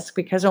that risk,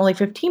 because only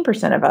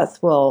 15% of us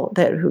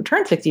who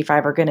turn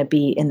 65 are going to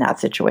be in that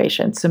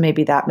situation. So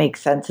maybe that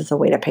makes sense as a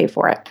way to pay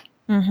for it.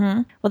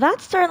 Mm-hmm. Well,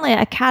 that's certainly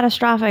a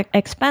catastrophic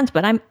expense,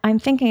 but I'm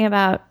thinking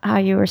about how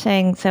you were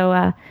saying,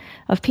 so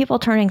of people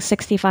turning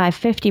 65,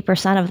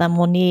 50% of them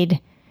will need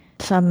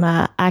some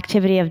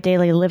activity of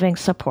daily living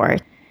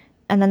support.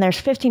 And then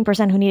there's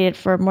 15% who need it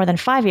for more than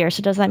 5 years.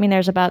 So does that mean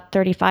there's about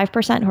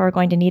 35% who are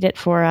going to need it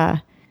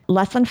for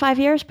less than 5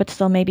 years, but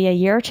still maybe a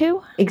year or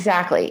two?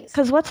 Exactly.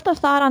 Because what's the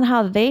thought on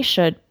how they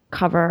should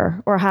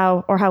cover or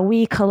how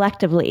we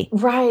collectively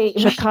Right.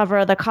 should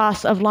cover the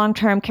cost of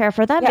long-term care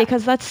for them? Yeah.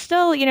 Because that's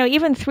still,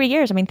 even 3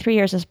 years. I mean, 3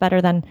 years is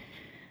better than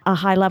a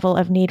high level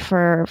of need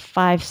for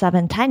 5,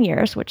 7, 10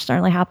 years, which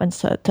certainly happens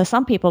to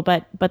some people.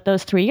 But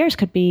those 3 years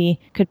could be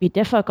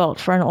difficult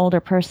for an older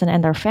person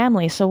and their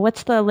family. So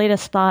what's the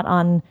latest thought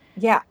on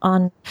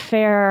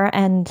fair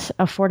and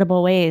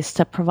affordable ways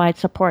to provide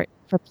support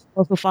for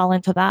people who fall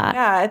into that?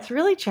 Yeah, it's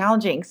really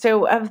challenging.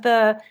 So of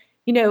the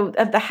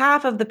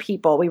half of the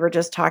people we were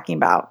just talking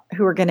about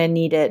who are going to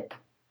need it,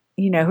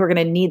 who are going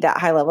to need that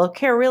high level of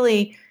care,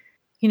 really,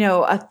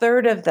 a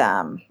third of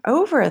them,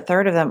 over a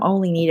third of them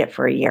only need it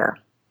for a year.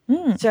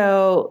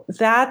 So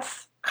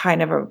that's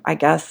kind of I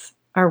guess,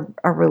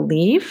 a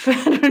relief.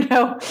 I don't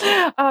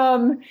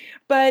know.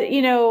 But,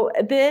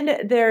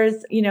 then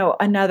there's,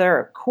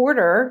 another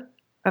quarter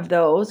of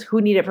those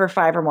who need it for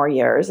 5 or more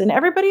years. And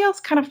everybody else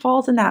kind of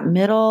falls in that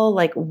middle,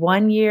 like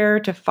 1 year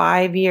to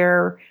 5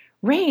 year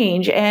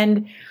range.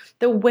 And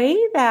the way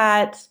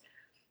that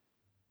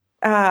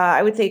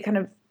I would say kind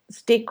of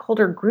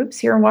stakeholder groups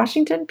here in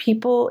Washington,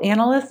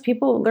 analysts, there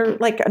are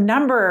like a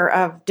number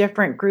of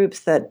different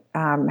groups that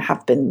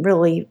have been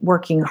really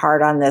working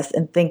hard on this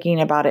and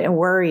thinking about it and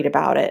worried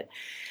about it.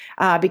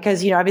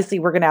 Because, obviously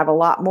we're going to have a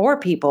lot more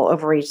people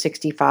over age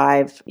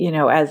 65,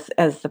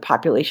 as the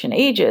population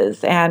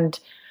ages. And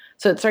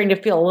so it's starting to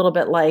feel a little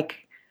bit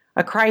like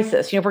a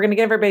crisis. If we're going to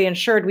get everybody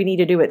insured, we need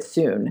to do it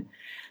soon.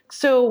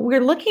 So we're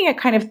looking at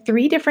kind of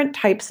 3 different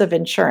types of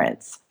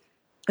insurance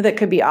that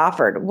could be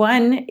offered.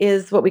 One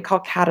is what we call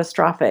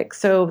catastrophic.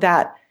 So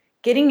that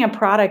getting a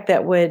product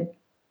that would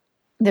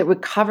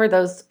cover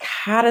those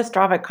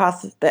catastrophic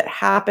costs that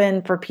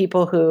happen for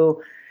people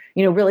who,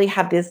 really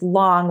have these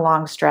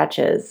long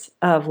stretches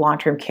of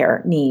long-term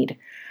care need.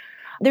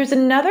 There's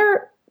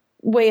another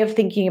way of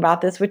thinking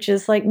about this, which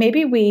is like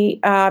maybe we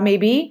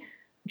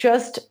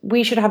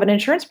should have an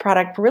insurance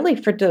product really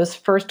for those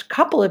first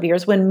couple of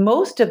years when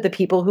most of the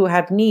people who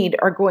have need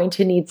are going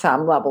to need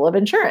some level of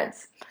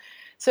insurance.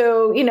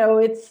 So,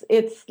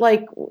 it's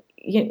like,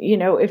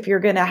 if you're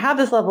going to have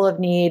this level of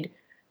need,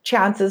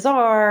 chances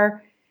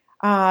are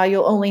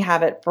you'll only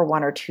have it for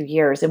 1 or 2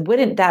 years. And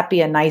wouldn't that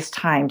be a nice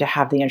time to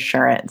have the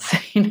insurance,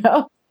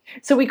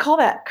 So we call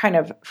that kind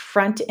of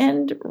front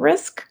end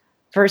risk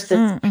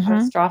versus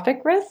catastrophic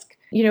risk.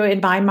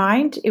 In my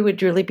mind, it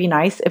would really be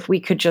nice if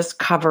we could just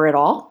cover it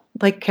all.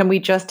 Like, can we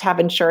just have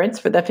insurance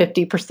for the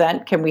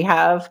 50%? Can we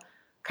have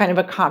kind of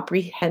a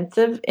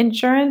comprehensive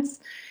insurance?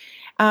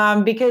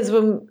 Because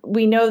when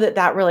we know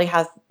that really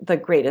has the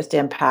greatest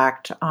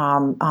impact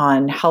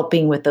on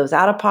helping with those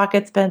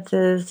out-of-pocket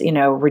expenses,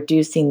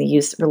 reducing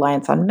the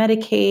reliance on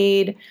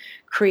Medicaid,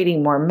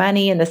 creating more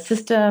money in the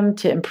system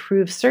to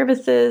improve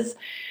services.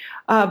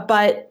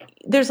 But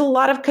there's a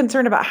lot of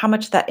concern about how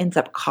much that ends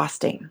up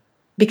costing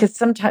because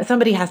sometimes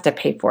somebody has to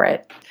pay for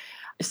it.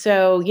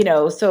 So,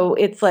 so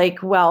it's like,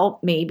 well,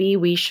 maybe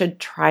we should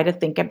try to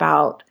think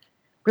about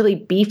really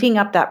beefing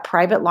up that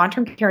private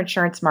long-term care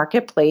insurance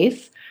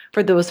marketplace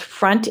for those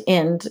front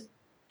end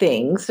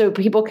things. So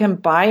people can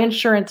buy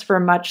insurance for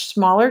much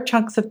smaller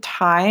chunks of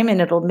time and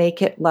it'll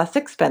make it less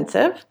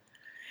expensive.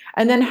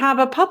 And then have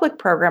a public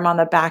program on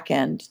the back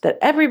end that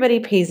everybody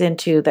pays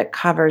into that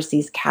covers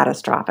these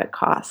catastrophic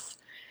costs.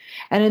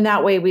 And in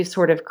that way, we've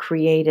sort of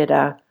created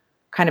a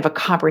kind of a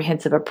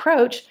comprehensive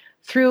approach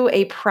through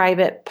a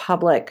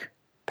private-public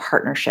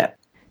partnership.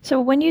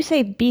 So when you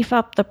say beef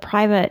up the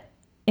private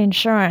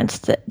insurance,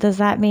 does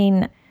that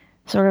mean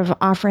sort of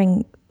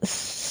offering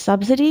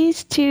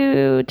subsidies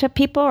to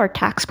people or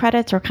tax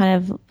credits or kind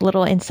of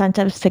little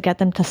incentives to get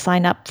them to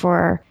sign up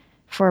for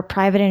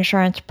private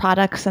insurance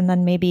products and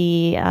then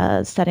maybe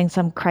setting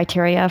some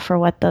criteria for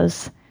what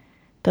those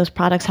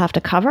products have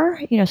to cover?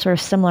 Sort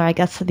of similar, I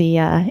guess, to the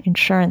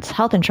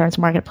health insurance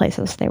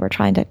marketplaces they were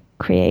trying to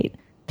create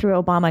through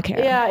Obamacare.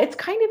 Yeah, it's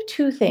kind of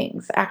 2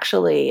 things,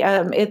 actually.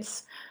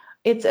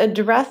 It's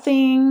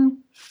addressing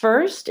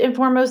first and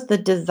foremost the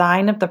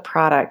design of the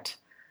product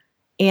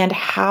and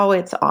how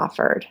it's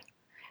offered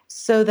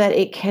so that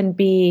it can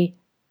be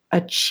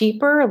a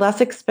cheaper, less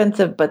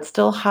expensive, but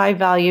still high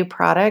value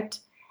product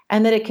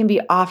and that it can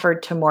be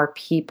offered to more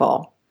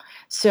people.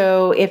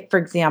 So if, for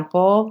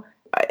example,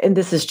 and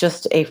this is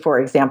just a for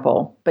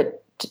example,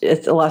 but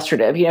it's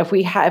illustrative,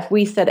 if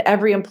we said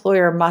every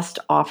employer must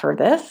offer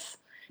this,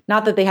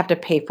 not that they have to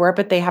pay for it,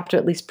 but they have to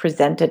at least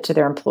present it to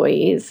their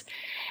employees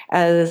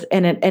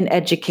and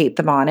educate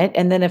them on it.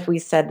 And then if we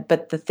said,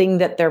 but the thing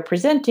that they're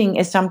presenting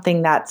is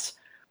something that's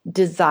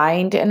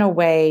designed in a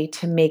way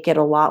to make it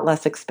a lot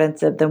less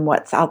expensive than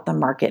what's out the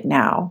market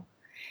now.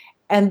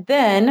 And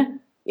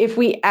then if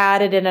we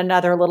added in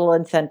another little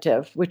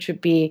incentive, which would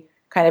be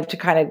kind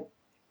of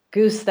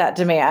goose that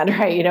demand,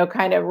 right?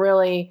 Kind of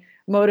really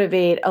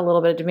motivate a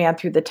little bit of demand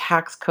through the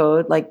tax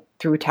code, like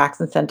through tax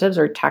incentives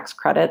or tax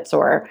credits,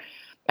 or,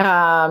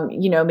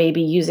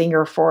 maybe using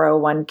your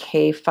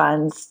 401k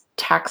funds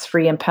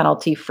tax-free and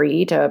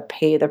penalty-free to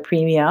pay the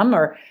premium,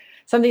 or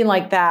something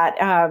like that.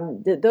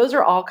 Those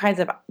are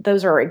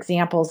those are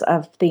examples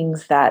of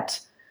things that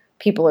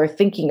people are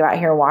thinking about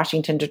here in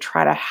Washington to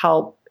try to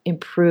help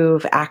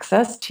improve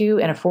access to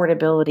and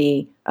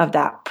affordability of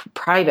that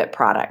private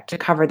product to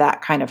cover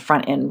that kind of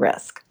front end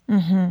risk.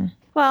 Mm-hmm.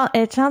 Well,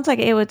 it sounds like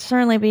it would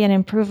certainly be an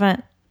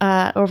improvement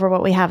over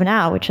what we have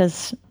now, which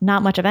is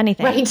not much of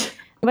anything. Right.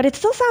 But it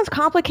still sounds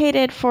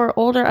complicated for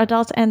older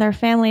adults and their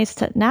families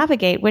to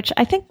navigate, which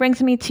I think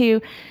brings me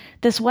to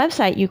this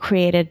website you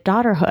created,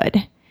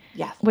 Daughterhood.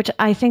 Yes. Which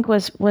I think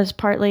was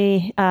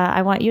partly,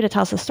 I want you to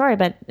tell us the story,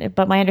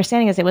 but my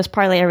understanding is it was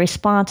partly a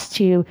response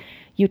to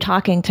you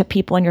talking to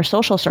people in your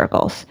social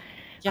circles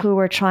who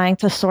were trying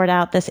to sort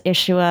out this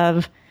issue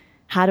of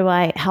how do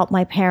I help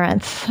my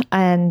parents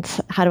and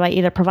how do I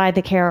either provide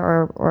the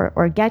care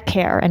or get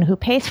care and who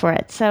pays for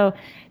it. So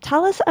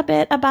tell us a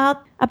bit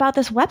about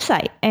this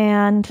website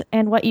and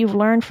what you've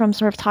learned from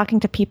sort of talking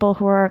to people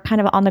who are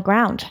kind of on the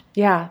ground.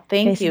 Yeah,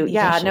 thank you.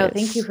 Yeah, no,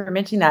 thank you for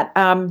mentioning that.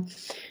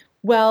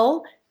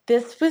 Well,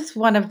 this was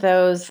one of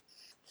those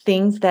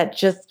things that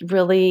just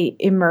really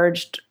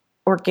emerged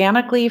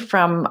organically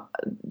from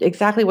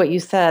exactly what you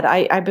said.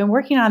 I've been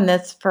working on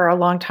this for a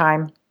long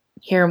time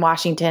here in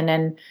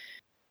Washington,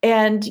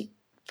 and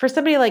for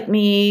somebody like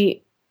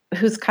me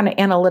who's kind of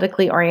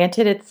analytically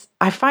oriented,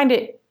 I find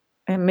it,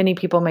 and many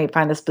people may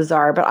find this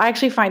bizarre, but I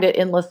actually find it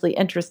endlessly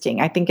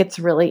interesting. I think it's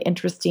really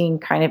interesting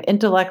kind of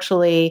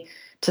intellectually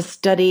to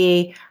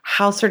study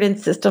how certain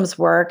systems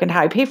work and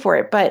how I pay for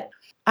it. But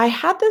I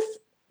had this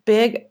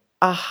big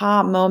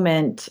aha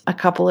moment a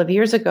couple of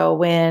years ago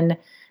when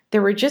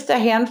there were just a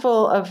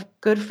handful of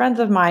good friends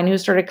of mine who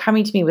started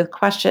coming to me with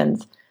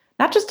questions,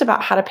 not just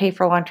about how to pay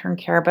for long-term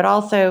care, but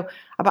also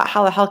about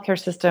how the healthcare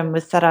system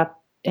was set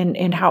up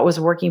and how it was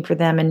working for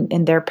them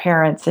and their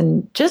parents,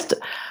 and just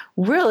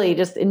really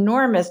just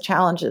enormous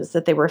challenges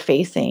that they were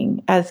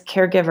facing as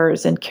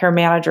caregivers and care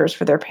managers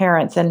for their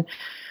parents. And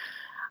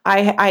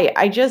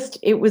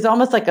it was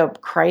almost like a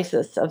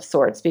crisis of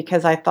sorts,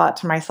 because I thought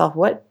to myself,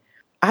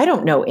 I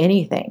don't know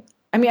anything.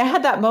 I mean, I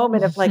had that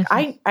moment of like,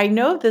 I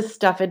know this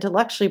stuff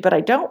intellectually, but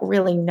I don't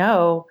really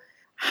know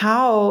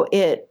how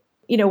it,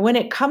 when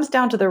it comes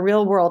down to the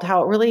real world,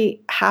 how it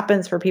really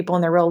happens for people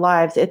in their real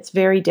lives, it's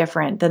very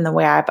different than the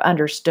way I've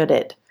understood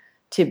it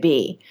to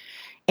be.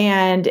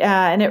 And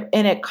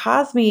it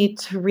caused me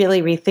to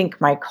really rethink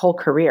my whole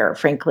career,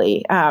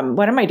 frankly.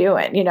 What am I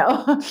doing?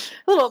 A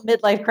little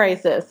midlife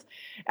crisis.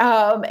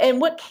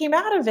 And what came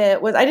out of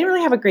it was I didn't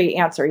really have a great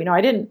answer.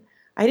 I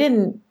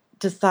didn't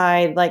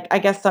decide, like, I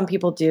guess some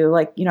people do,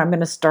 like, I'm going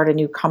to start a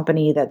new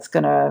company that's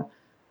going to,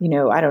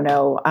 I don't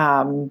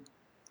know,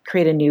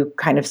 create a new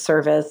kind of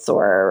service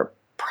or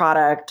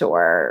product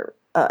or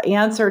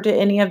answer to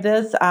any of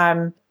this.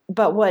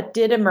 But what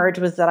did emerge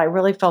was that I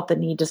really felt the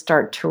need to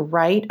start to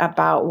write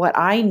about what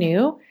I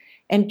knew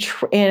and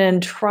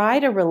try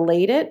to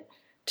relate it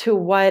to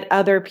what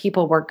other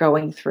people were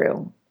going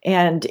through,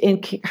 and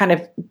kind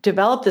of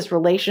develop this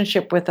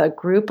relationship with a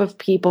group of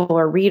people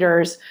or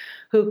readers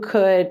who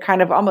could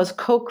kind of almost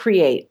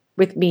co-create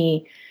with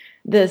me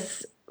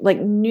this like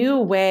new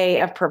way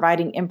of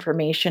providing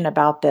information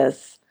about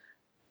this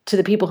to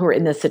the people who are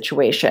in this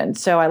situation.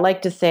 So I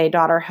like to say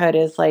Daughterhood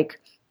is like,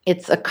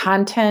 it's a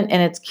content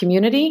and it's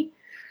community,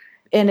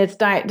 and it's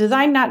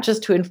designed not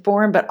just to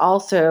inform, but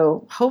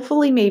also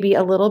hopefully maybe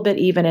a little bit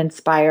even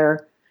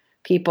inspire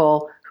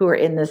people who are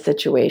in this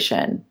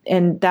situation.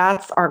 And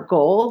that's our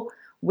goal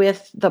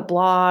with the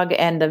blog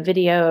and the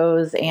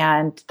videos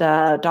and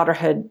the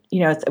Daughterhood.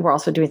 We're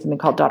also doing something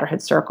called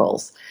Daughterhood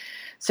Circles.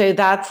 So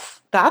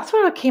that's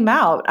what came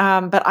out.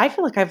 But I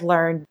feel like I've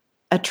learned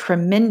a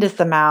tremendous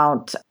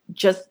amount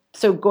just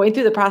so going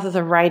through the process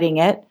of writing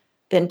it,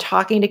 then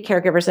talking to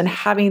caregivers and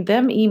having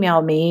them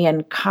email me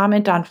and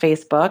comment on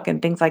Facebook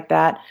and things like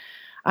that.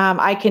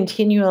 I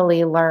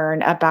continually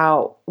learn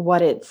about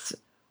what it's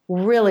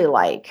really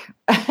like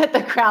at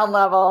the ground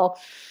level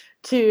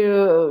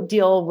to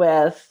deal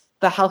with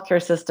the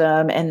healthcare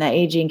system and the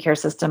aging care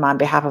system on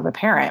behalf of a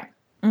parent.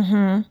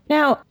 Mm-hmm.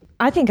 Now,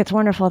 I think it's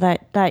wonderful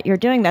that you're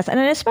doing this, and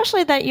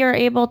especially that you're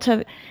able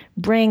to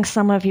bring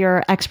some of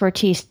your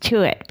expertise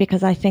to it,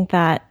 because I think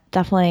that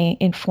definitely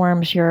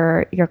informs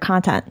your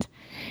content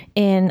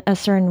in a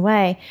certain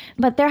way.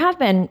 But there have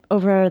been,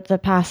 over the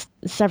past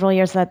several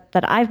years that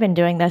I've been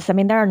doing this, I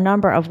mean, there are a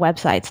number of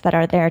websites that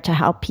are there to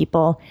help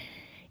people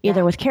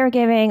either with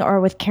caregiving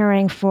or with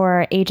caring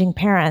for aging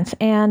parents.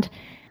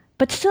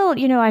 But still,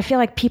 I feel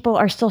like people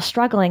are still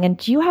struggling. And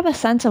do you have a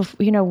sense of,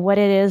 what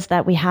it is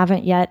that we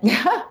haven't yet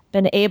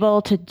been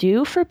able to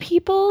do for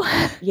people?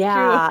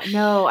 Yeah,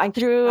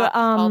 through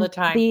all the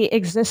time. The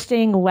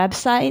existing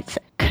websites,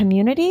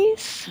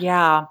 communities?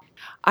 Yeah,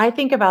 I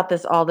think about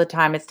this all the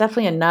time. It's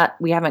definitely a nut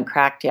we haven't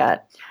cracked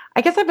yet.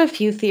 I guess I have a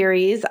few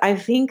theories. I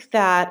think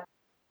that,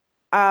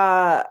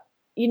 I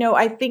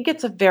think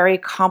it's a very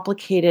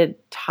complicated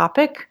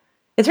topic.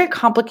 It's very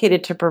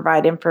complicated to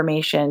provide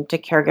information to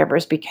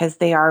caregivers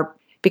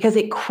because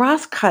it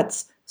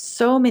cross-cuts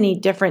so many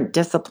different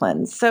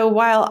disciplines. So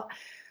while,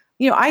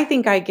 I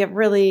think I give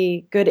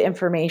really good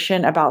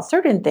information about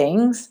certain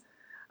things,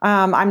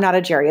 I'm not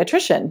a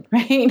geriatrician,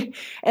 right?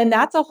 And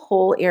that's a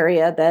whole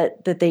area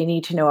that they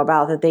need to know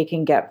about that they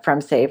can get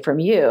from, say, from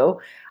you.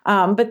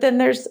 But then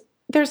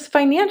there's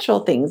financial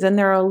things, and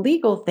there are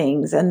legal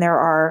things, and there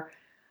are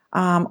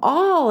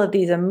all of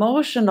these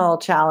emotional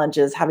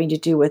challenges having to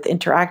do with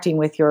interacting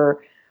with your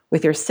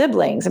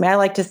siblings. I mean, I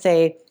like to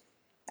say,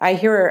 I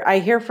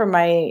hear from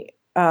my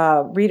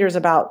readers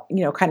about,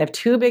 kind of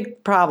two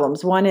big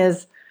problems. One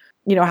is,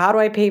 how do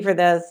I pay for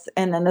this?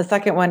 And then the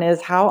second one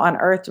is, how on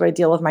earth do I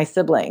deal with my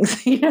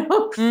siblings?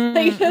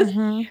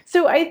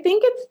 So I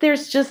think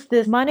there's just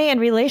this money and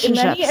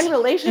relationships.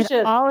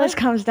 It always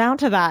comes down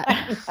to that.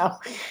 I know.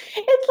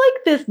 It's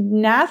like this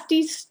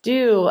nasty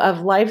stew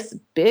of life's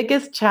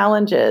biggest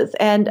challenges.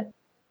 And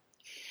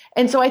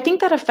so I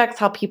think that affects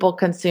how people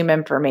consume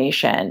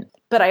information.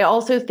 But I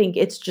also think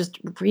it's just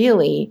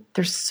really,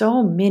 there's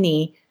so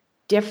many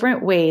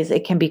different ways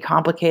it can be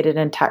complicated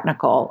and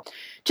technical.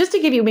 Just to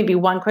give you maybe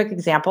one quick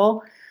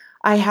example,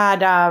 I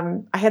had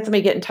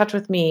somebody get in touch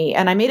with me,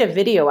 and I made a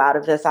video out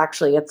of this.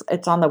 Actually,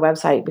 it's on the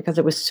website because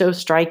it was so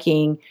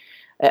striking.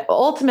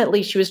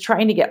 Ultimately, she was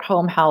trying to get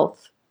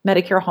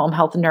Medicare home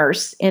health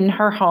nurse in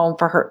her home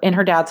in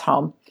her dad's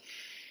home.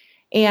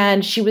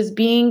 And she was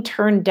being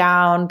turned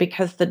down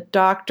because the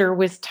doctor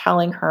was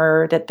telling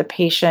her that the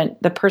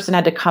person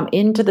had to come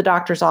into the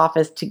doctor's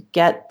office to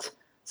get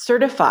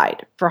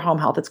certified for home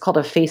health. It's called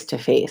a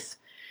face-to-face.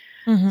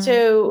 Mm-hmm.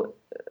 So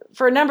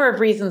for a number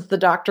of reasons, the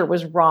doctor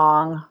was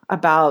wrong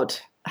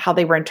about how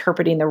they were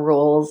interpreting the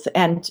rules.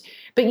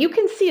 But you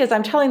can see, as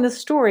I'm telling this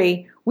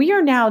story, we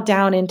are now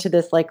down into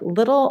this like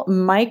little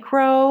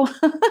micro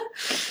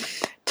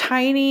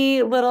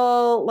tiny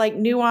little like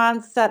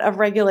nuanced set of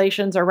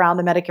regulations around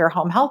the Medicare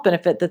home health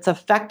benefit that's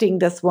affecting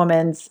this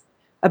woman's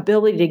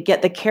ability to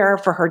get the care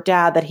for her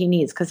dad that he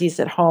needs because he's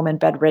at home and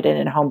bedridden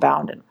and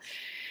homebound. And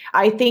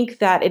I think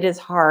that it is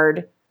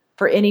hard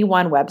for any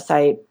one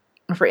website,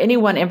 for any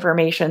one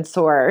information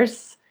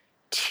source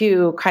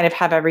to kind of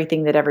have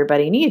everything that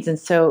everybody needs. And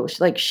so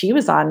like she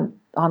was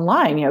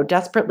online,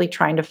 desperately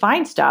trying to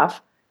find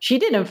stuff. She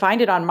didn't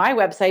find it on my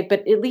website,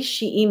 but at least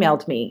she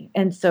emailed me.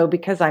 And so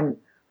because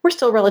we're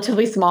still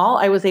relatively small,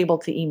 I was able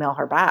to email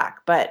her back.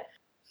 But,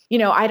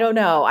 I don't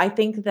know. I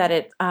think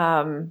that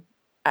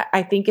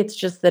I think it's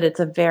just that it's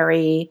a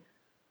very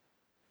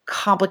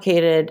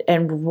complicated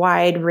and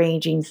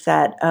wide-ranging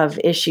set of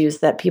issues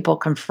that people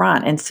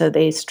confront. And so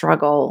they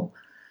struggle,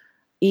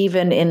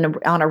 even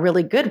on a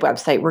really good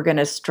website, we're going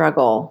to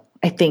struggle,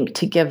 I think,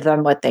 to give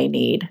them what they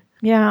need.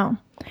 Yeah.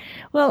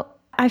 Well,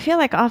 I feel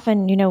like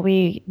often,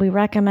 we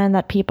recommend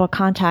that people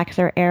contact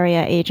their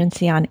area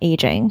agency on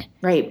aging.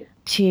 Right.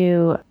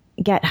 To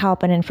get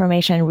help and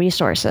information and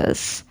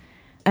resources.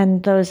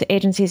 And those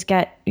agencies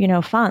get,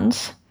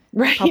 funds,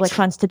 right, public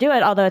funds to do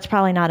it, although it's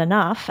probably not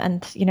enough.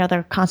 And,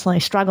 they're constantly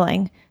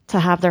struggling to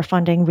have their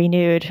funding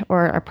renewed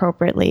or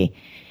appropriately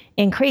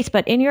increased.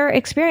 But in your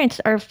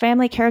experience, are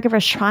family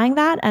caregivers trying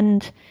that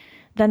and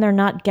then they're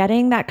not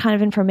getting that kind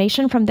of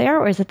information from there?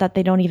 Or is it that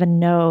they don't even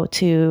know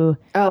to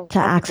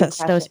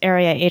access those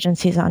area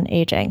agencies on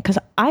aging? Because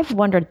I've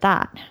wondered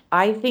that.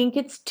 I think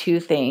it's two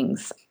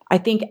things. I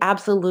think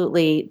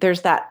absolutely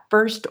there's that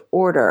first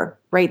order,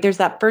 right? There's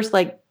that first,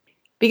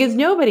 because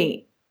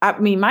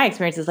my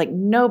experience is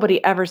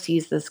nobody ever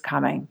sees this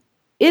coming.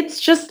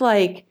 It's just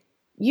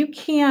you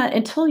can't,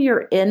 until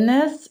you're in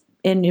this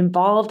and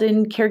involved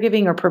in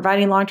caregiving or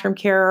providing long-term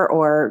care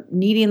or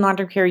needing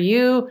long-term care,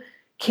 you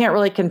can't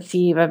really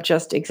conceive of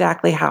just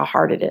exactly how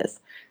hard it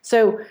is.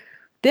 So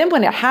then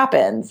when it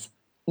happens,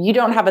 you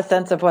don't have a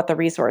sense of what the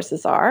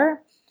resources are.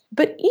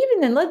 But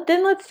even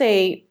then, let's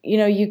say,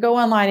 you go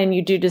online and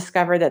you do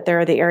discover that there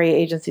are the area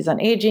agencies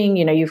on aging,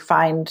 you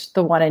find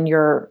the one in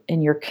your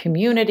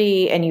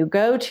community and you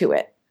go to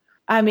it.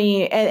 I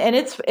mean, and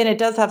it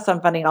does have some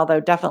funding, although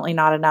definitely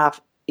not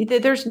enough.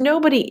 There's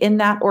nobody in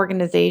that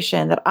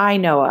organization that I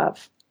know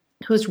of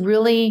who's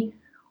really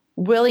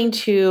willing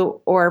to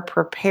or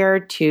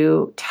prepared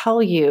to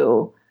tell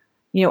you,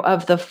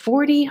 of the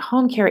 40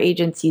 home care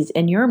agencies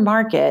in your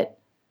market,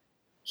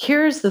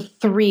 here's the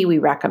 3 we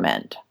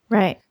recommend.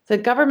 Right. The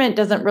government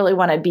doesn't really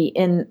want to be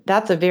in,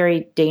 that's a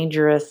very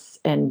dangerous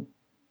and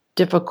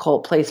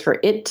difficult place for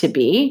it to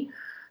be.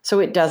 So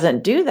it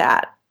doesn't do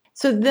that.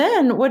 So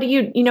then what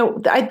do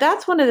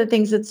that's one of the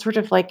things that's sort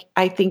of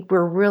I think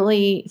we're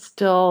really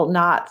still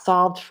not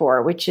solved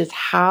for, which is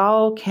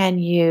how can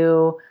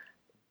you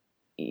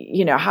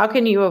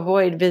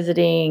avoid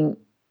visiting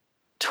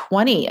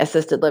 20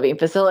 assisted living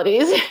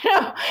facilities?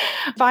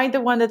 Find the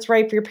one that's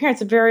right for your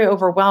parents. It's very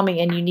overwhelming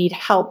and you need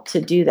help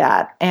to do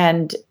that.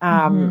 And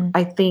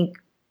I think,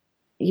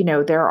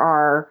 there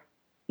are,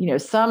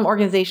 some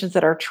organizations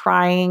that are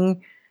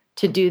trying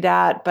to do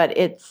that, but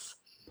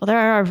there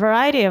are a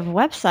variety of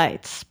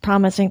websites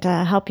promising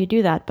to help you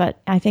do that.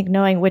 But I think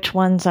knowing which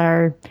ones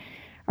are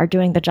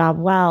doing the job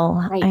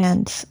well, right,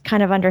 and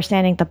kind of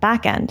understanding the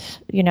back end,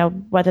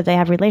 whether they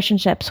have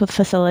relationships with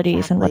facilities,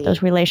 exactly, and what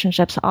those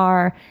relationships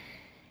are,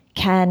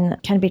 can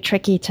be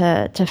tricky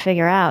to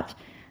figure out.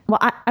 Well,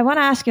 I want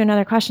to ask you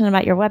another question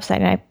about your website.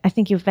 And I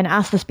think you've been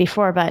asked this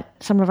before, but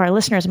some of our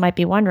listeners might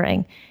be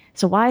wondering.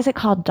 So why is it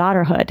called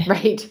daughterhood?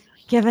 Right.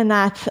 Given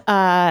that,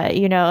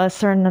 a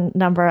certain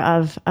number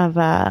of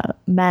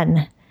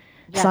men,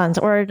 Yes. sons,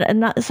 or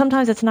not,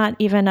 sometimes it's not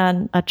even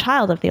a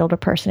child of the older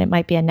person. It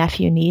might be a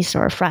nephew, niece,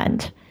 or a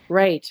friend.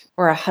 Right.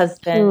 Or a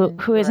husband.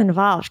 Who is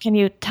involved. Can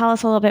you tell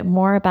us a little bit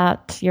more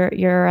about your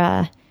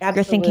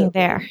thinking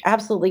there?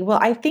 Absolutely. Well,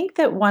 I think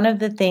that one of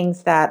the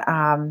things that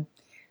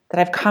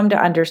I've come to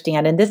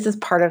understand, and this is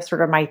part of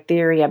sort of my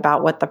theory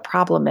about what the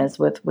problem is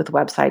with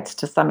websites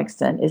to some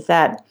extent, is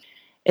that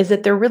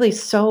there are really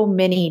so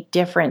many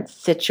different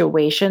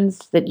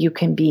situations that you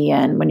can be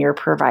in when you're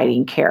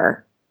providing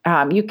care.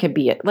 You could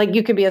be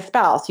a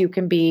spouse, you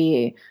can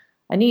be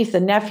a niece, a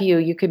nephew,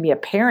 you can be a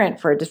parent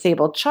for a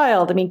disabled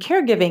child. I mean,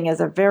 caregiving is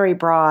a very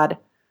broad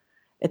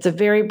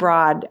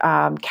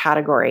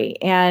category.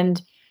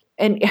 And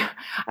I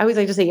always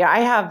like to say, I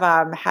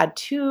have had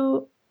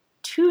two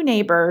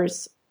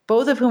neighbors,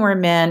 both of whom are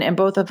men, and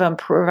both of them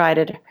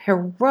provided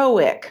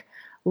heroic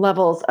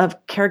levels of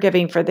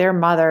caregiving for their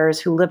mothers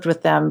who lived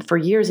with them for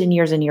years and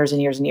years and years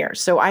and years and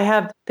years. So I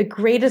have the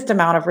greatest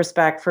amount of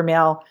respect for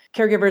male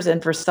caregivers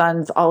and for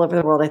sons all over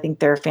the world. I think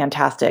they're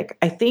fantastic.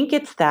 I think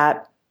it's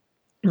that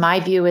my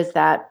view is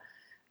that,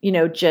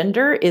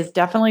 gender is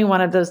definitely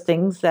one of those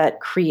things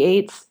that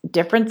creates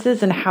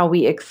differences in how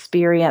we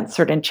experience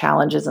certain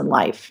challenges in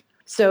life.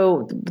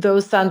 So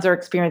those sons are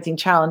experiencing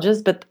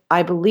challenges, but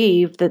I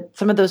believe that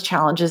some of those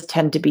challenges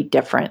tend to be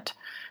different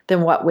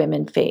than what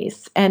women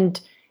face.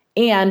 And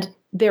it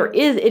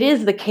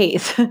is the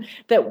case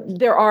that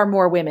there are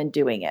more women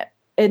doing it,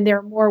 and there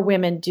are more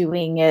women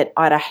doing it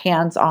at a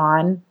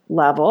hands-on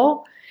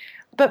level.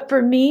 But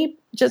for me,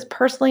 just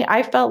personally,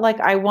 I felt like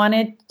I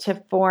wanted to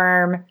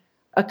form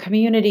a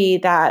community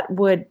that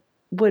would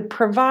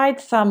provide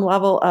some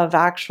level of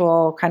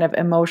actual kind of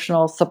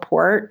emotional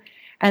support.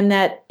 And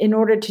that in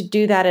order to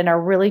do that in a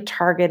really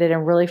targeted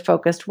and really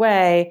focused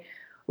way,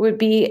 would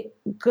be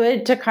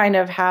good to kind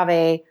of have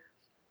like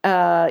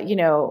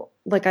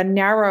a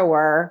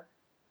narrower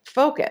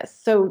focus.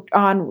 So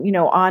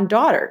on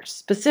daughters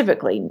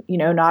specifically,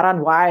 not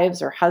on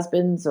wives or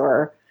husbands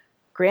or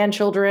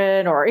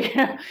grandchildren or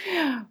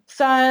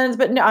sons,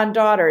 but on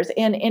daughters.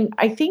 And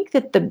I think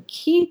that the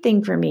key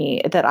thing for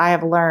me that I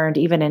have learned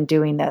even in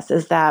doing this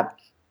is that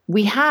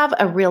we have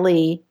a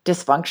really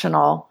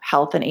dysfunctional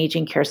health and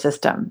aging care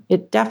system.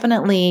 It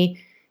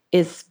definitely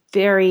is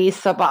very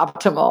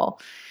suboptimal.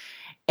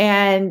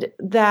 And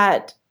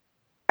that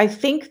I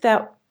think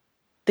that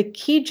the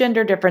key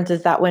gender difference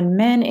is that when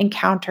men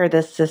encounter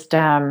this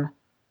system,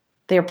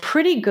 they're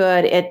pretty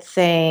good at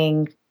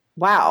saying,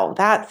 wow,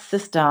 that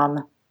system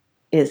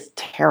is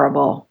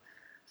terrible.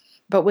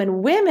 But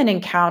when women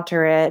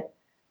encounter it,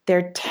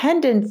 their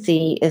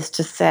tendency is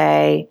to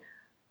say,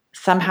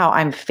 somehow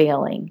I'm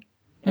failing.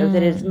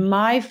 That it's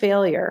my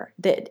failure,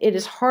 that it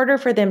is harder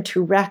for them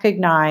to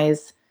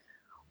recognize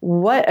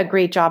what a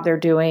great job they're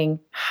doing,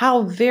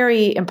 how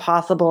very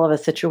impossible of a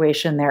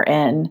situation they're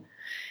in,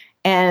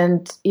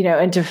 and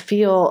to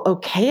feel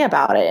okay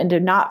about it and to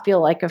not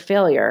feel like a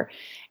failure.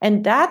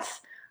 And that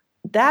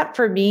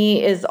for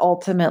me is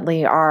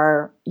ultimately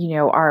our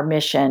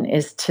mission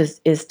is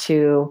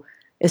to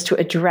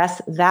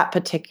address that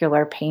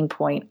particular pain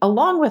point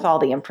along with all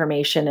the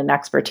information and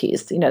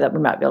expertise, that we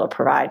might be able to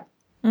provide.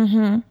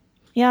 Mm-hmm.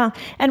 Yeah.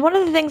 And one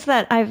of the things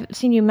that I've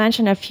seen you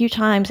mention a few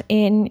times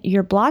in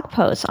your blog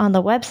posts on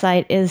the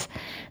website is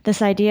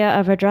this idea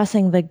of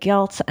addressing the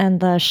guilt and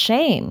the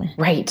shame.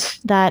 Right.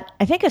 That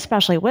I think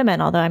especially women,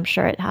 although I'm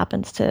sure it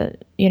happens to,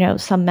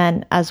 some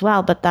men as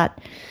well, but that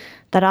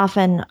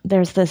often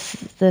there's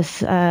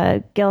this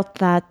guilt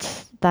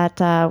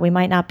that we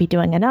might not be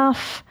doing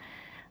enough.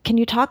 Can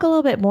you talk a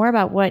little bit more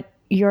about what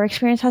your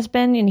experience has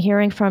been in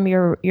hearing from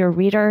your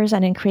readers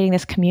and in creating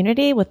this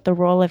community with the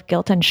role of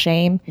guilt and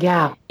shame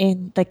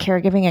in the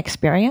caregiving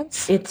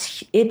experience?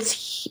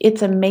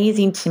 It's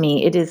amazing to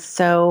me. It is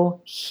so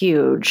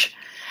huge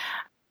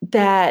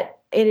that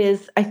it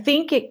is. I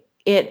think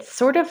it's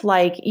sort of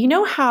like,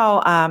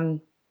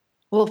 how,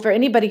 well, for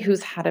anybody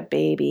who's had a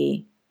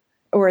baby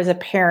or as a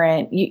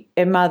parent,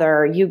 a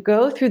mother, you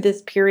go through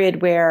this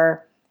period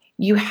where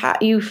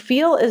you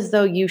feel as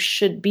though you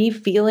should be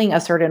feeling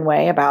a certain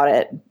way about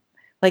it.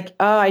 Like,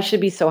 oh, I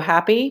should be so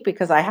happy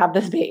because I have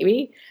this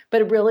baby,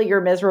 but really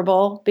you're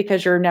miserable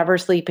because you're never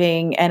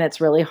sleeping and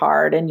it's really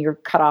hard and you're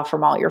cut off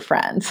from all your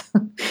friends.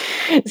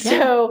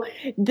 So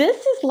this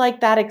is like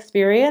that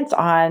experience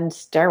on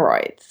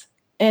steroids.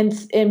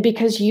 And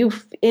because you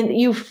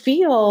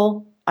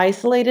feel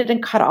isolated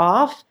and cut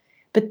off,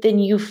 but then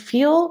you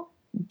feel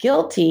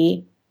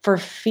guilty for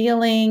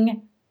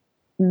feeling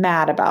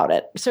mad about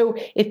it. So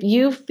if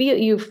you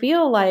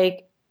feel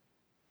like,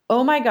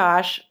 oh my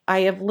gosh,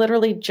 I have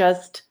literally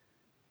just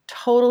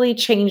totally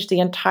changed the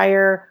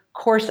entire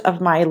course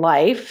of my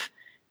life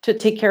to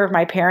take care of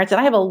my parents. And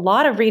I have a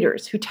lot of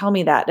readers who tell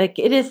me that. Like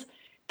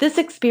this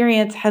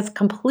experience has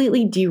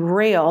completely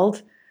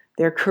derailed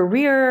their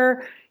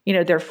career,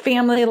 their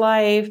family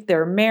life,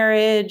 their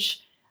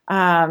marriage.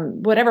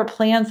 whatever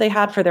plans they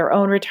had for their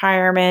own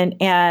retirement.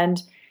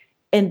 And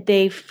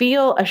they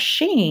feel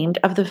ashamed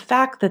of the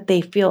fact that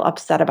they feel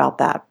upset about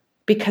that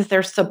because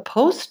they're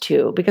supposed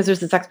to, because there's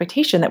this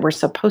expectation that we're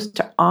supposed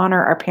to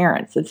honor our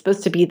parents. It's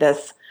supposed to be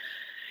this,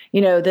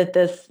 that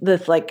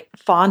this like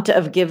font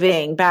of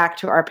giving back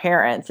to our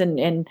parents.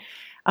 And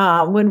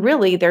when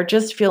really they're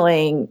just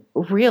feeling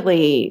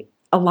really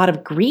a lot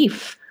of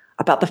grief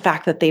about the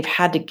fact that they've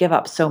had to give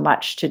up so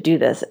much to do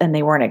this and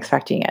they weren't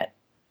expecting it.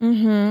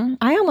 Mm-hmm.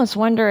 I almost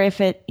wonder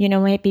if it,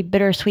 might be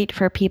bittersweet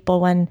for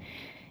people when,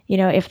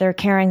 if they're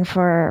caring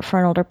for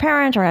an older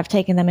parent or have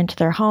taken them into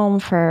their home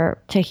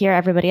to hear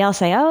everybody else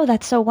say, "Oh,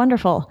 that's so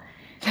wonderful,"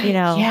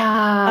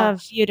 Yeah.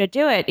 of you to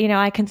do it.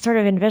 I can sort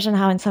of envision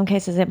how in some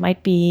cases it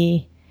might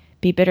be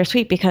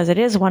bittersweet because it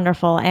is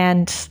wonderful,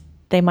 and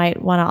they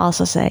might want to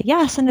also say,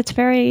 "Yes, and it's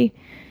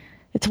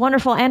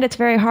wonderful, and it's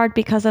very hard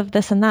because of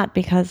this and that."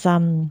 Because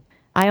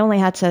I only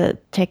had to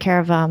take care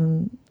of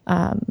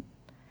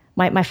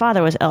my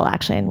father was ill,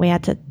 actually, and we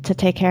had to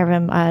take care of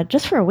him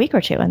just for a week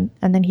or two, and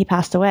then he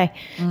passed away.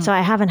 So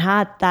I haven't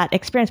had that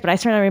experience, but I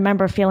certainly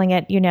remember feeling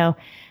it,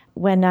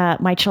 when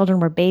my children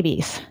were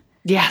babies.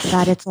 Yes.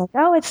 That it's like,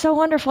 oh, it's so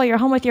wonderful, you're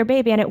home with your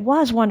baby, and it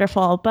was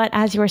wonderful. But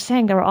as you were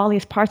saying, there were all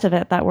these parts of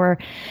it that were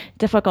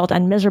difficult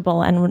and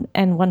miserable,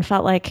 and one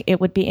felt like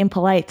it would be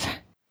impolite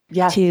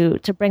to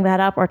bring that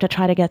up or to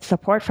try to get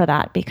support for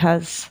that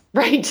because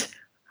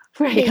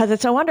because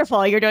it's so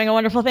wonderful. You're doing a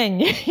wonderful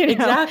thing.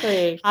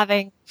 Exactly.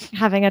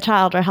 Having a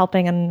child or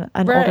helping an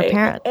older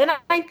parent. And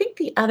I think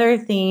the other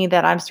thing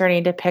that I'm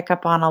starting to pick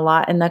up on a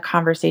lot in the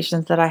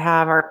conversations that I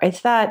have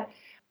is that,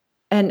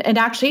 and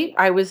actually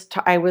I was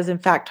in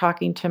fact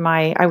talking to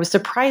I was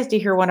surprised to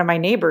hear one of my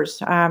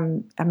neighbors, I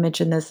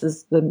mentioned this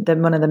as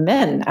one of the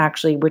men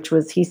actually, which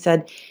was, he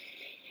said,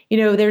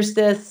 there's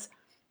this,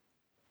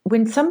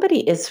 when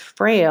somebody is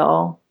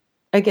frail,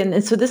 again,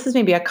 and so this is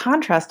maybe a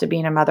contrast to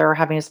being a mother or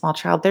having a small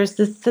child. There's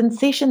this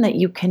sensation that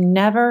you can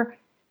never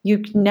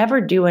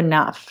do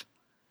enough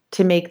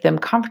to make them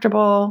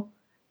comfortable,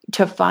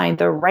 to find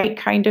the right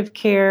kind of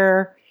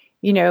care.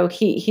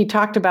 He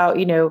talked about,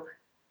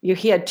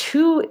 he had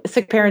two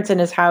sick parents in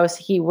his house.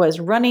 He was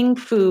running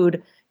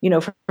food,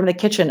 from the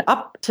kitchen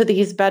up to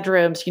these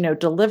bedrooms,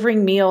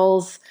 delivering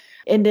meals.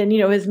 And then,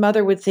 his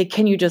mother would say,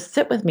 "Can you just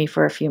sit with me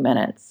for a few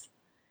minutes?"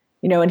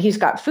 And he's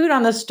got food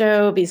on the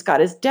stove. He's got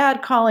his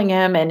dad calling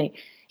him, and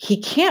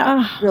he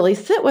can't really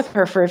sit with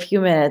her for a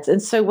few minutes.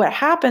 And so what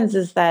happens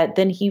is that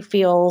then he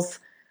feels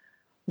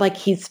like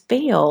he's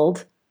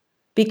failed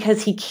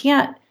because he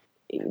can't,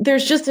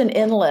 there's just an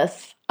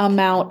endless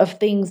amount of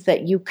things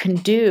that you can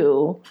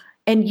do,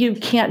 and you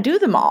can't do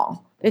them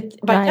all. It's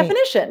by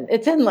definition,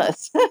 it's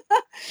endless.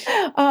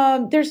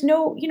 There's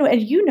no,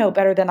 and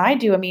better than I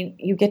do. I mean,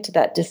 you get to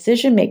that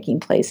decision-making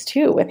place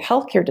too with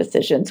healthcare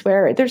decisions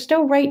where there's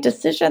no right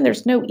decision.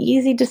 There's no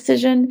easy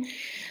decision.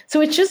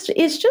 So it's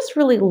just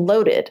really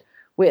loaded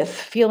with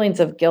feelings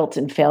of guilt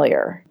and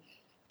failure.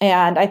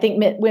 And I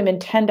think women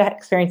tend to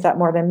experience that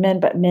more than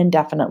men, but men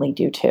definitely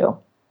do too.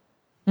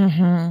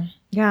 Mm-hmm.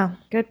 Yeah,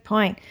 good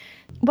point.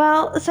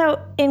 Well, so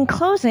in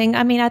closing,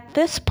 I mean, at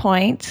this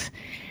point,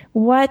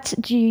 what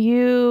do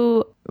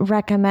you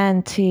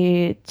recommend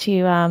to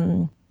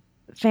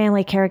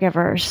family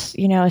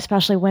caregivers,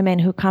 especially women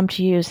who come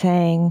to you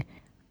saying,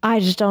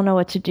 "I just don't know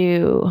what to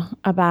do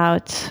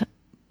about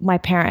my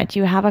parent"? Do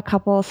you have a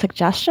couple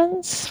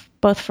suggestions,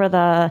 both for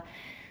the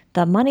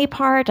money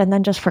part and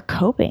then just for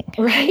coping?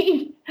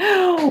 Right.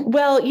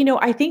 Well,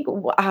 I think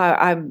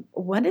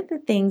one of the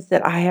things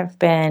that I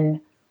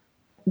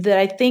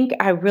think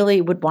I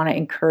really would want to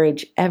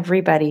encourage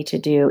everybody to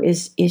do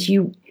is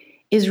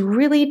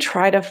really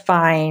try to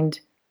find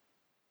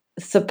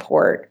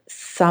support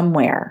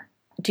somewhere.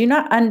 Do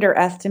not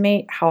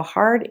underestimate how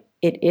hard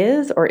it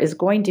is or is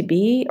going to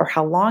be or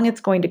how long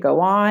it's going to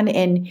go on.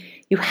 And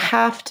you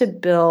have to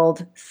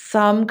build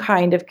some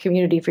kind of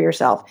community for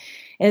yourself.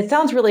 And it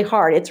sounds really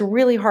hard. It's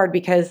really hard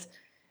because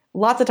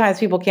lots of times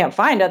people can't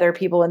find other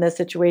people in this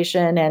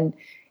situation. And,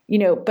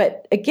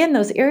 but again,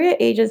 those area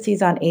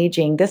agencies on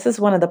aging, this is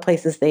one of the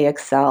places they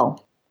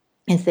excel.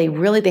 Is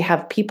they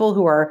have people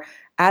who are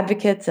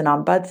advocates and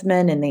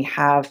ombudsmen, and they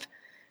have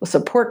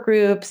support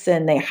groups,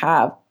 and they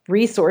have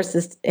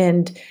resources,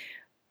 and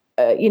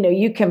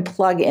you can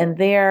plug in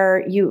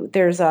there.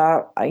 There's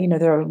a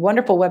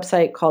wonderful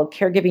website called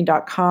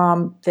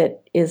caregiving.com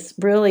that is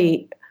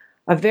really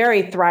a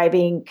very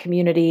thriving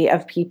community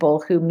of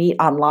people who meet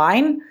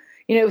online,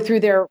 through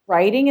their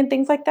writing and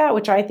things like that,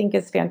 which I think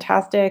is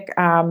fantastic.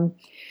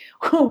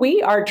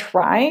 We are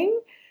trying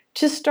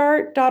to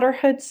start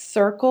daughterhood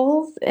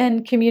circles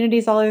and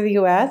communities all over the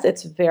U.S.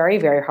 It's very,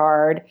 very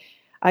hard,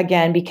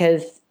 again,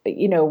 because,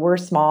 we're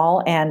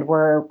small and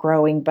we're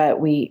growing,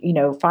 but we,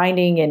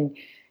 finding and,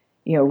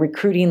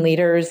 recruiting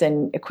leaders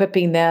and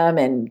equipping them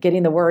and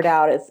getting the word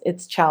out,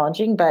 it's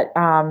challenging. But,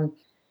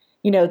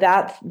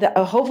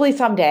 hopefully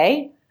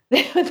someday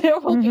there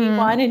will be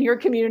one in your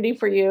community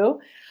for you.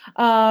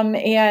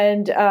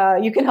 And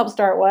you can help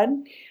start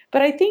one.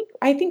 But I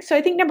think so.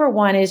 I think number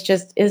one is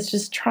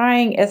just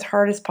trying as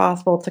hard as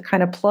possible to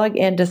kind of plug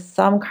into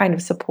some kind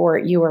of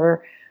support.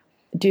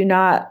 Do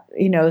not,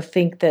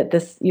 think that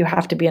this you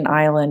have to be an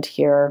island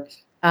here.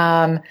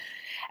 And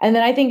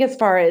then I think as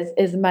far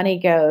as money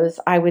goes,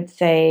 I would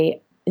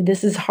say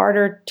this is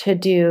harder to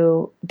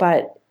do,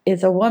 but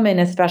as a woman,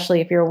 especially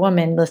if you're a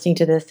woman listening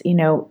to this,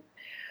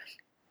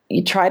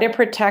 you try to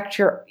protect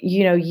you're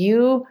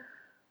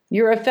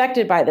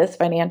affected by this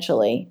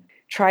financially.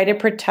 Try to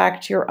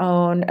protect your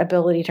own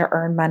ability to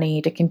earn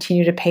money, to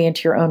continue to pay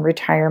into your own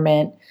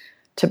retirement,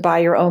 to buy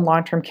your own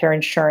long-term care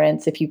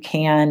insurance if you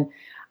can,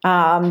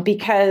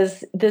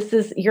 because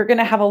you're going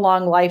to have a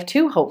long life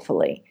too,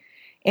 hopefully.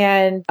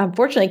 And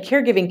unfortunately,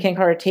 caregiving can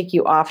kind of take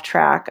you off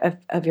track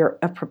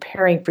of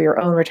preparing for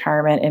your own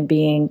retirement and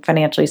being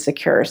financially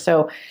secure.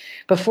 So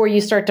before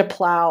you start to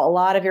plow a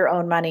lot of your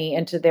own money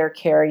into their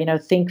care,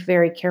 think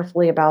very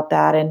carefully about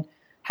that and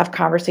have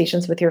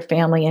conversations with your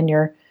family and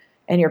your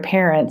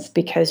parents,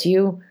 because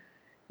you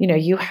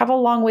have a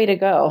long way to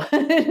go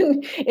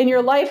in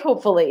your life,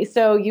 hopefully.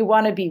 So you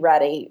want to be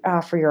ready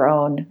for your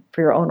own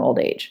old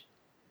age.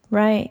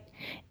 Right.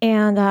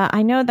 And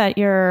I know that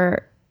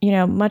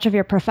much of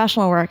your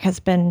professional work has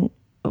been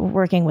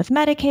working with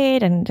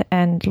Medicaid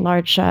and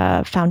large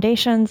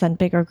foundations and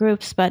bigger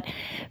groups. But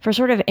for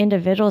sort of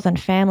individuals and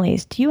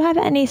families, do you have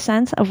any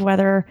sense of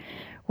whether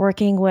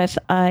working with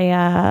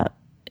a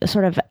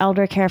sort of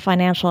elder care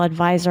financial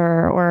advisor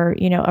or,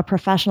 a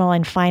professional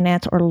in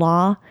finance or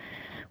law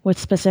with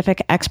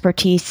specific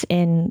expertise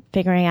in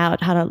figuring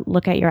out how to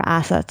look at your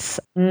assets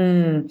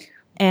and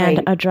right.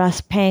 address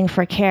paying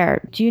for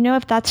care, do you know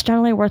if that's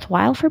generally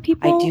worthwhile for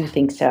people? I do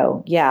think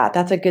so. Yeah,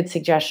 that's a good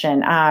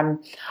suggestion. I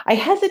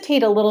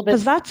hesitate a little bit.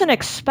 Because that's an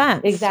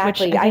expense,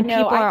 Exactly. which I think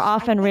know. people are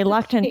often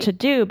reluctant to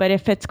do. But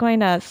if it's going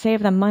to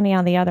save them money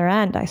on the other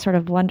end, I sort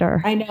of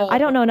wonder. I know. I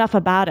don't know enough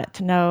about it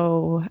to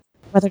know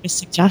whether to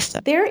suggest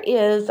it. There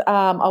is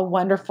a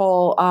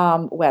wonderful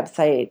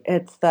website.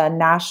 It's the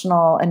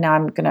National, and now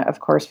I'm going to,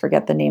 of course,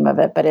 forget the name of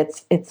it, but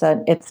it's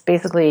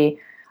basically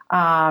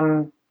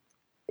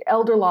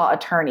elder law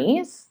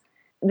attorneys.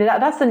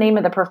 That's the name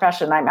of the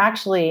profession. I'm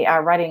actually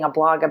writing a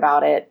blog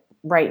about it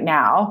right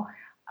now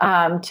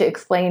to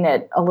explain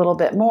it a little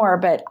bit more.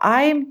 But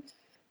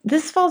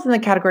this falls in the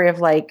category of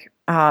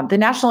the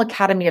National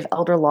Academy of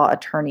Elder Law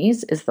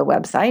Attorneys is the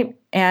website,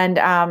 and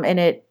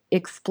it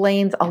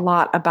explains a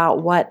lot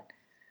about what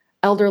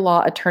elder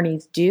law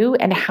attorneys do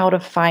and how to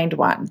find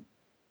one.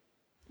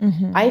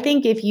 Mm-hmm. I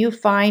think if you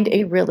find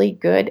a really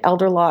good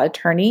elder law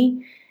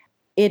attorney,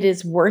 it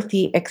is worth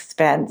the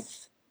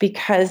expense,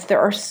 because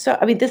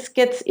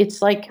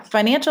it's like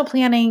financial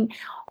planning,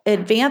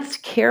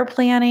 advanced care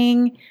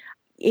planning,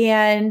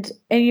 and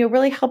you're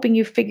really helping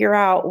you figure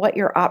out what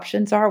your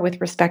options are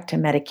with respect to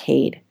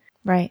Medicaid.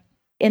 Right.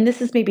 And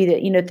this is maybe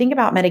thing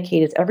about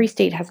Medicaid is every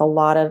state has a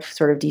lot of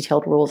sort of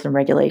detailed rules and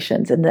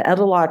regulations, and the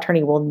elder law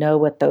attorney will know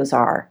what those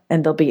are,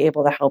 and they'll be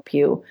able to help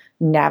you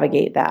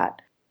navigate that,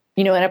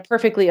 in a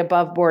perfectly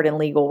above board and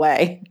legal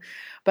way.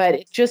 But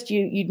it's just,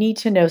 you need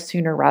to know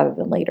sooner rather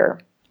than later.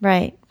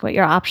 Right. What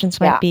your options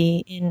might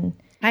be in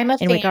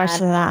regards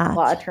to that.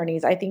 Law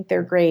attorneys, I think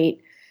they're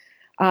great.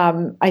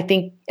 I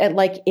think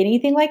like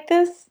anything like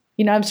this,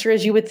 I'm sure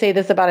as you would say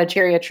this about a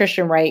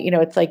geriatrician, right?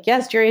 It's like,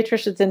 yes,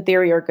 geriatricians in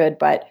theory are good,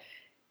 but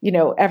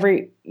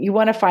you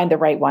want to find the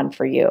right one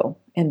for you,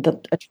 and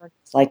the attorneys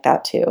like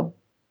that too.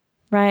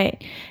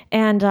 Right.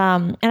 And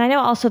I know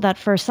also that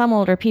for some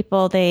older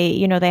people,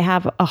 they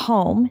have a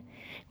home,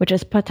 which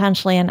is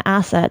potentially an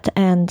asset.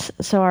 And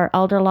so our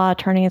elder law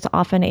attorney is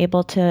often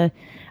able to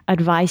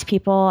advise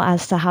people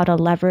as to how to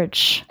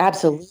leverage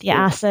absolutely the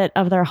asset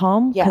of their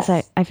home. Because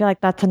I feel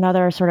like that's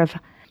another sort of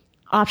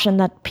option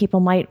that people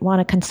might want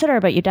to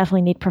consider, but you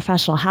definitely need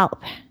professional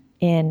help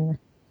in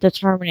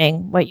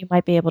determining what you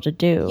might be able to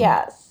do.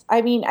 Yes.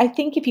 I mean, I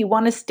think if you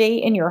want to stay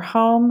in your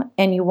home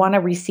and you want to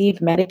receive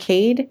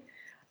Medicaid,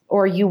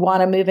 or you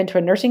want to move into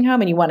a nursing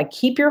home and you want to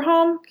keep your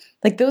home,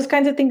 like those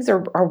kinds of things are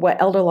what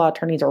elder law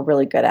attorneys are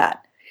really good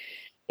at.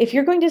 If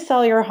you're going to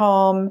sell your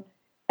home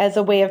as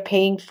a way of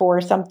paying for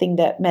something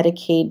that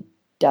Medicaid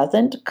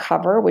doesn't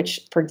cover,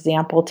 which, for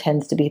example,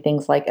 tends to be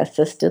things like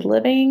assisted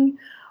living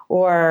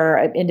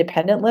or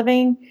independent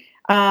living,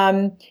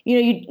 you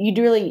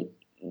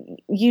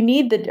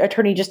need the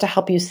attorney just to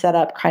help you set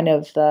up kind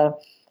of the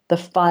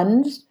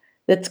funds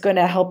that's going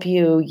to help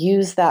you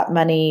use that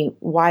money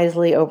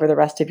wisely over the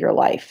rest of your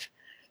life.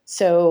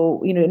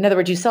 So, in other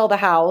words, you sell the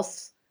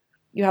house,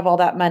 you have all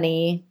that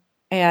money,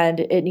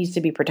 and it needs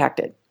to be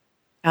protected.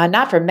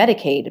 Not for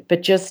Medicaid,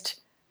 but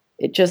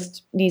it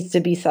just needs to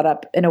be set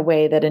up in a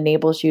way that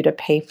enables you to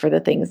pay for the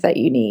things that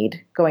you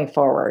need going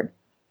forward.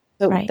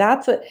 So right.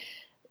 That's it.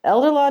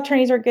 Elder law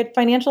attorneys are good.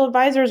 Financial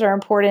advisors are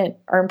important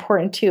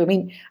too. I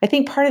mean, I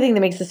think part of the thing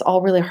that makes this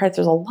all really hard is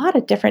there's a lot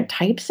of different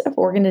types of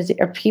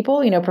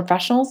people,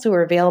 professionals who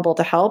are available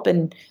to help,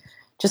 and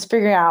just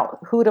figuring out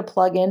who to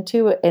plug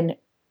into and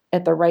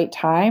at the right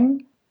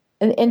time.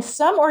 And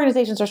some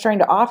organizations are starting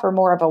to offer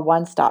more of a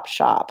one-stop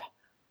shop.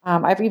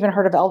 I've even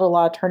heard of elder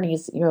law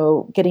attorneys,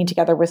 getting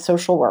together with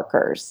social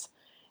workers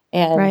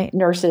and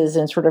nurses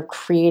and sort of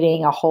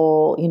creating a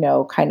whole,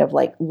 kind of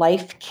like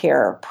life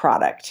care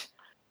product,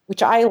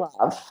 which I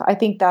love. I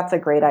think that's a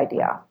great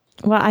idea.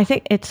 Well, I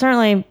think it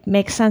certainly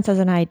makes sense as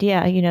an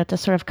idea, to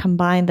sort of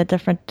combine the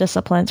different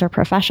disciplines or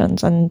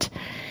professions. And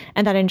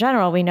that in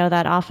general, we know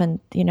that often,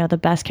 the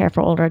best care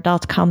for older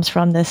adults comes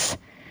from this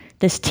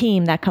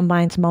team that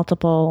combines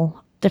multiple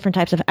different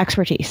types of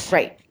expertise.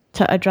 Right.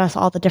 To address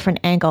all the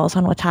different angles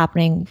on what's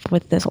happening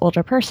with this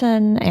older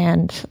person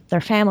and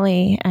their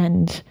family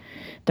and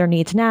their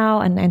needs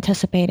now, and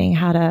anticipating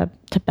how to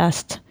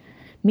best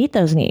meet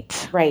those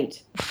needs.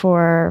 Right.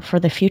 For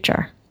the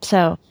future.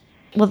 So,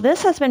 well,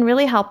 this has been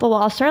really helpful.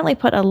 Well, I'll certainly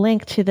put a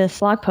link to this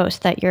blog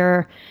post that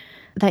you're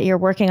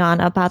working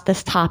on about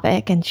this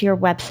topic and to your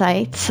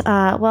website.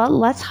 Well,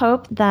 let's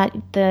hope that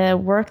the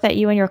work that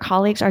you and your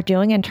colleagues are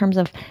doing in terms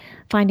of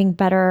finding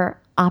better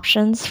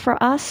options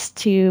for us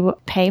to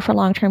pay for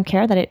long-term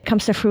care, that it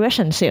comes to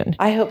fruition soon.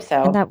 I hope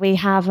so. And that we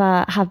have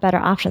better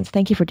options.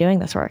 Thank you for doing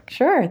this work.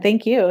 Sure.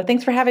 Thank you.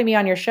 Thanks for having me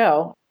on your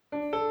show.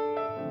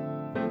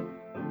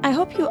 I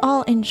hope you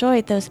all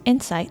enjoyed those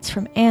insights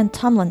from Ann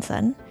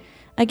Tomlinson.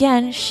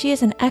 Again, she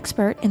is an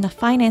expert in the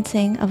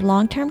financing of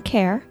long-term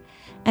care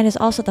and is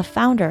also the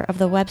founder of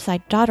the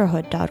website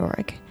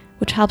daughterhood.org,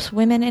 which helps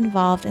women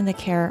involved in the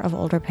care of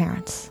older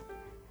parents.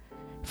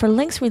 For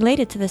links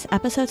related to this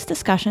episode's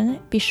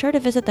discussion, be sure to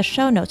visit the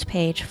show notes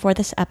page for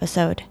this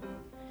episode.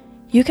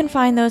 You can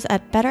find those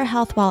at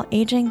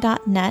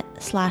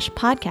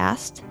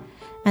betterhealthwhileaging.net/podcast,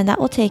 and that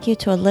will take you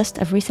to a list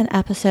of recent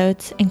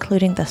episodes,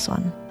 including this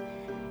one.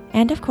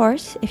 And of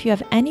course, if you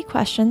have any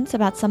questions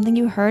about something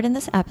you heard in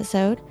this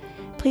episode,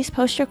 please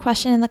post your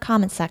question in the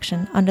comments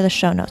section under the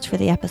show notes for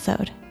the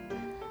episode.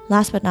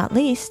 Last but not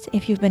least,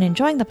 if you've been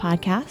enjoying the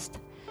podcast,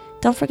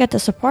 don't forget to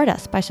support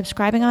us by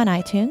subscribing on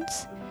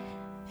iTunes.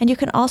 And you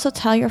can also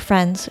tell your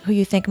friends who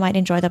you think might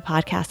enjoy the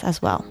podcast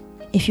as well.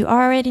 If you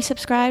are already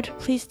subscribed,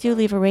 please do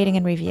leave a rating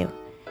and review.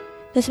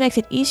 This makes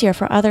it easier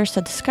for others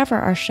to discover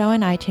our show in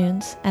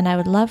iTunes, and I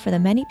would love for the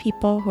many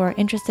people who are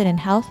interested in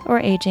health or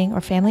aging or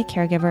family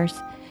caregivers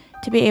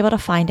to be able to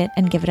find it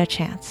and give it a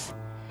chance.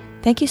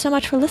 Thank you so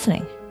much for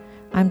listening.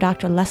 I'm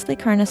Dr. Leslie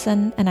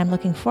Kernison, and I'm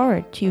looking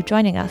forward to you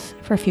joining us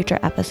for future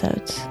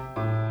episodes.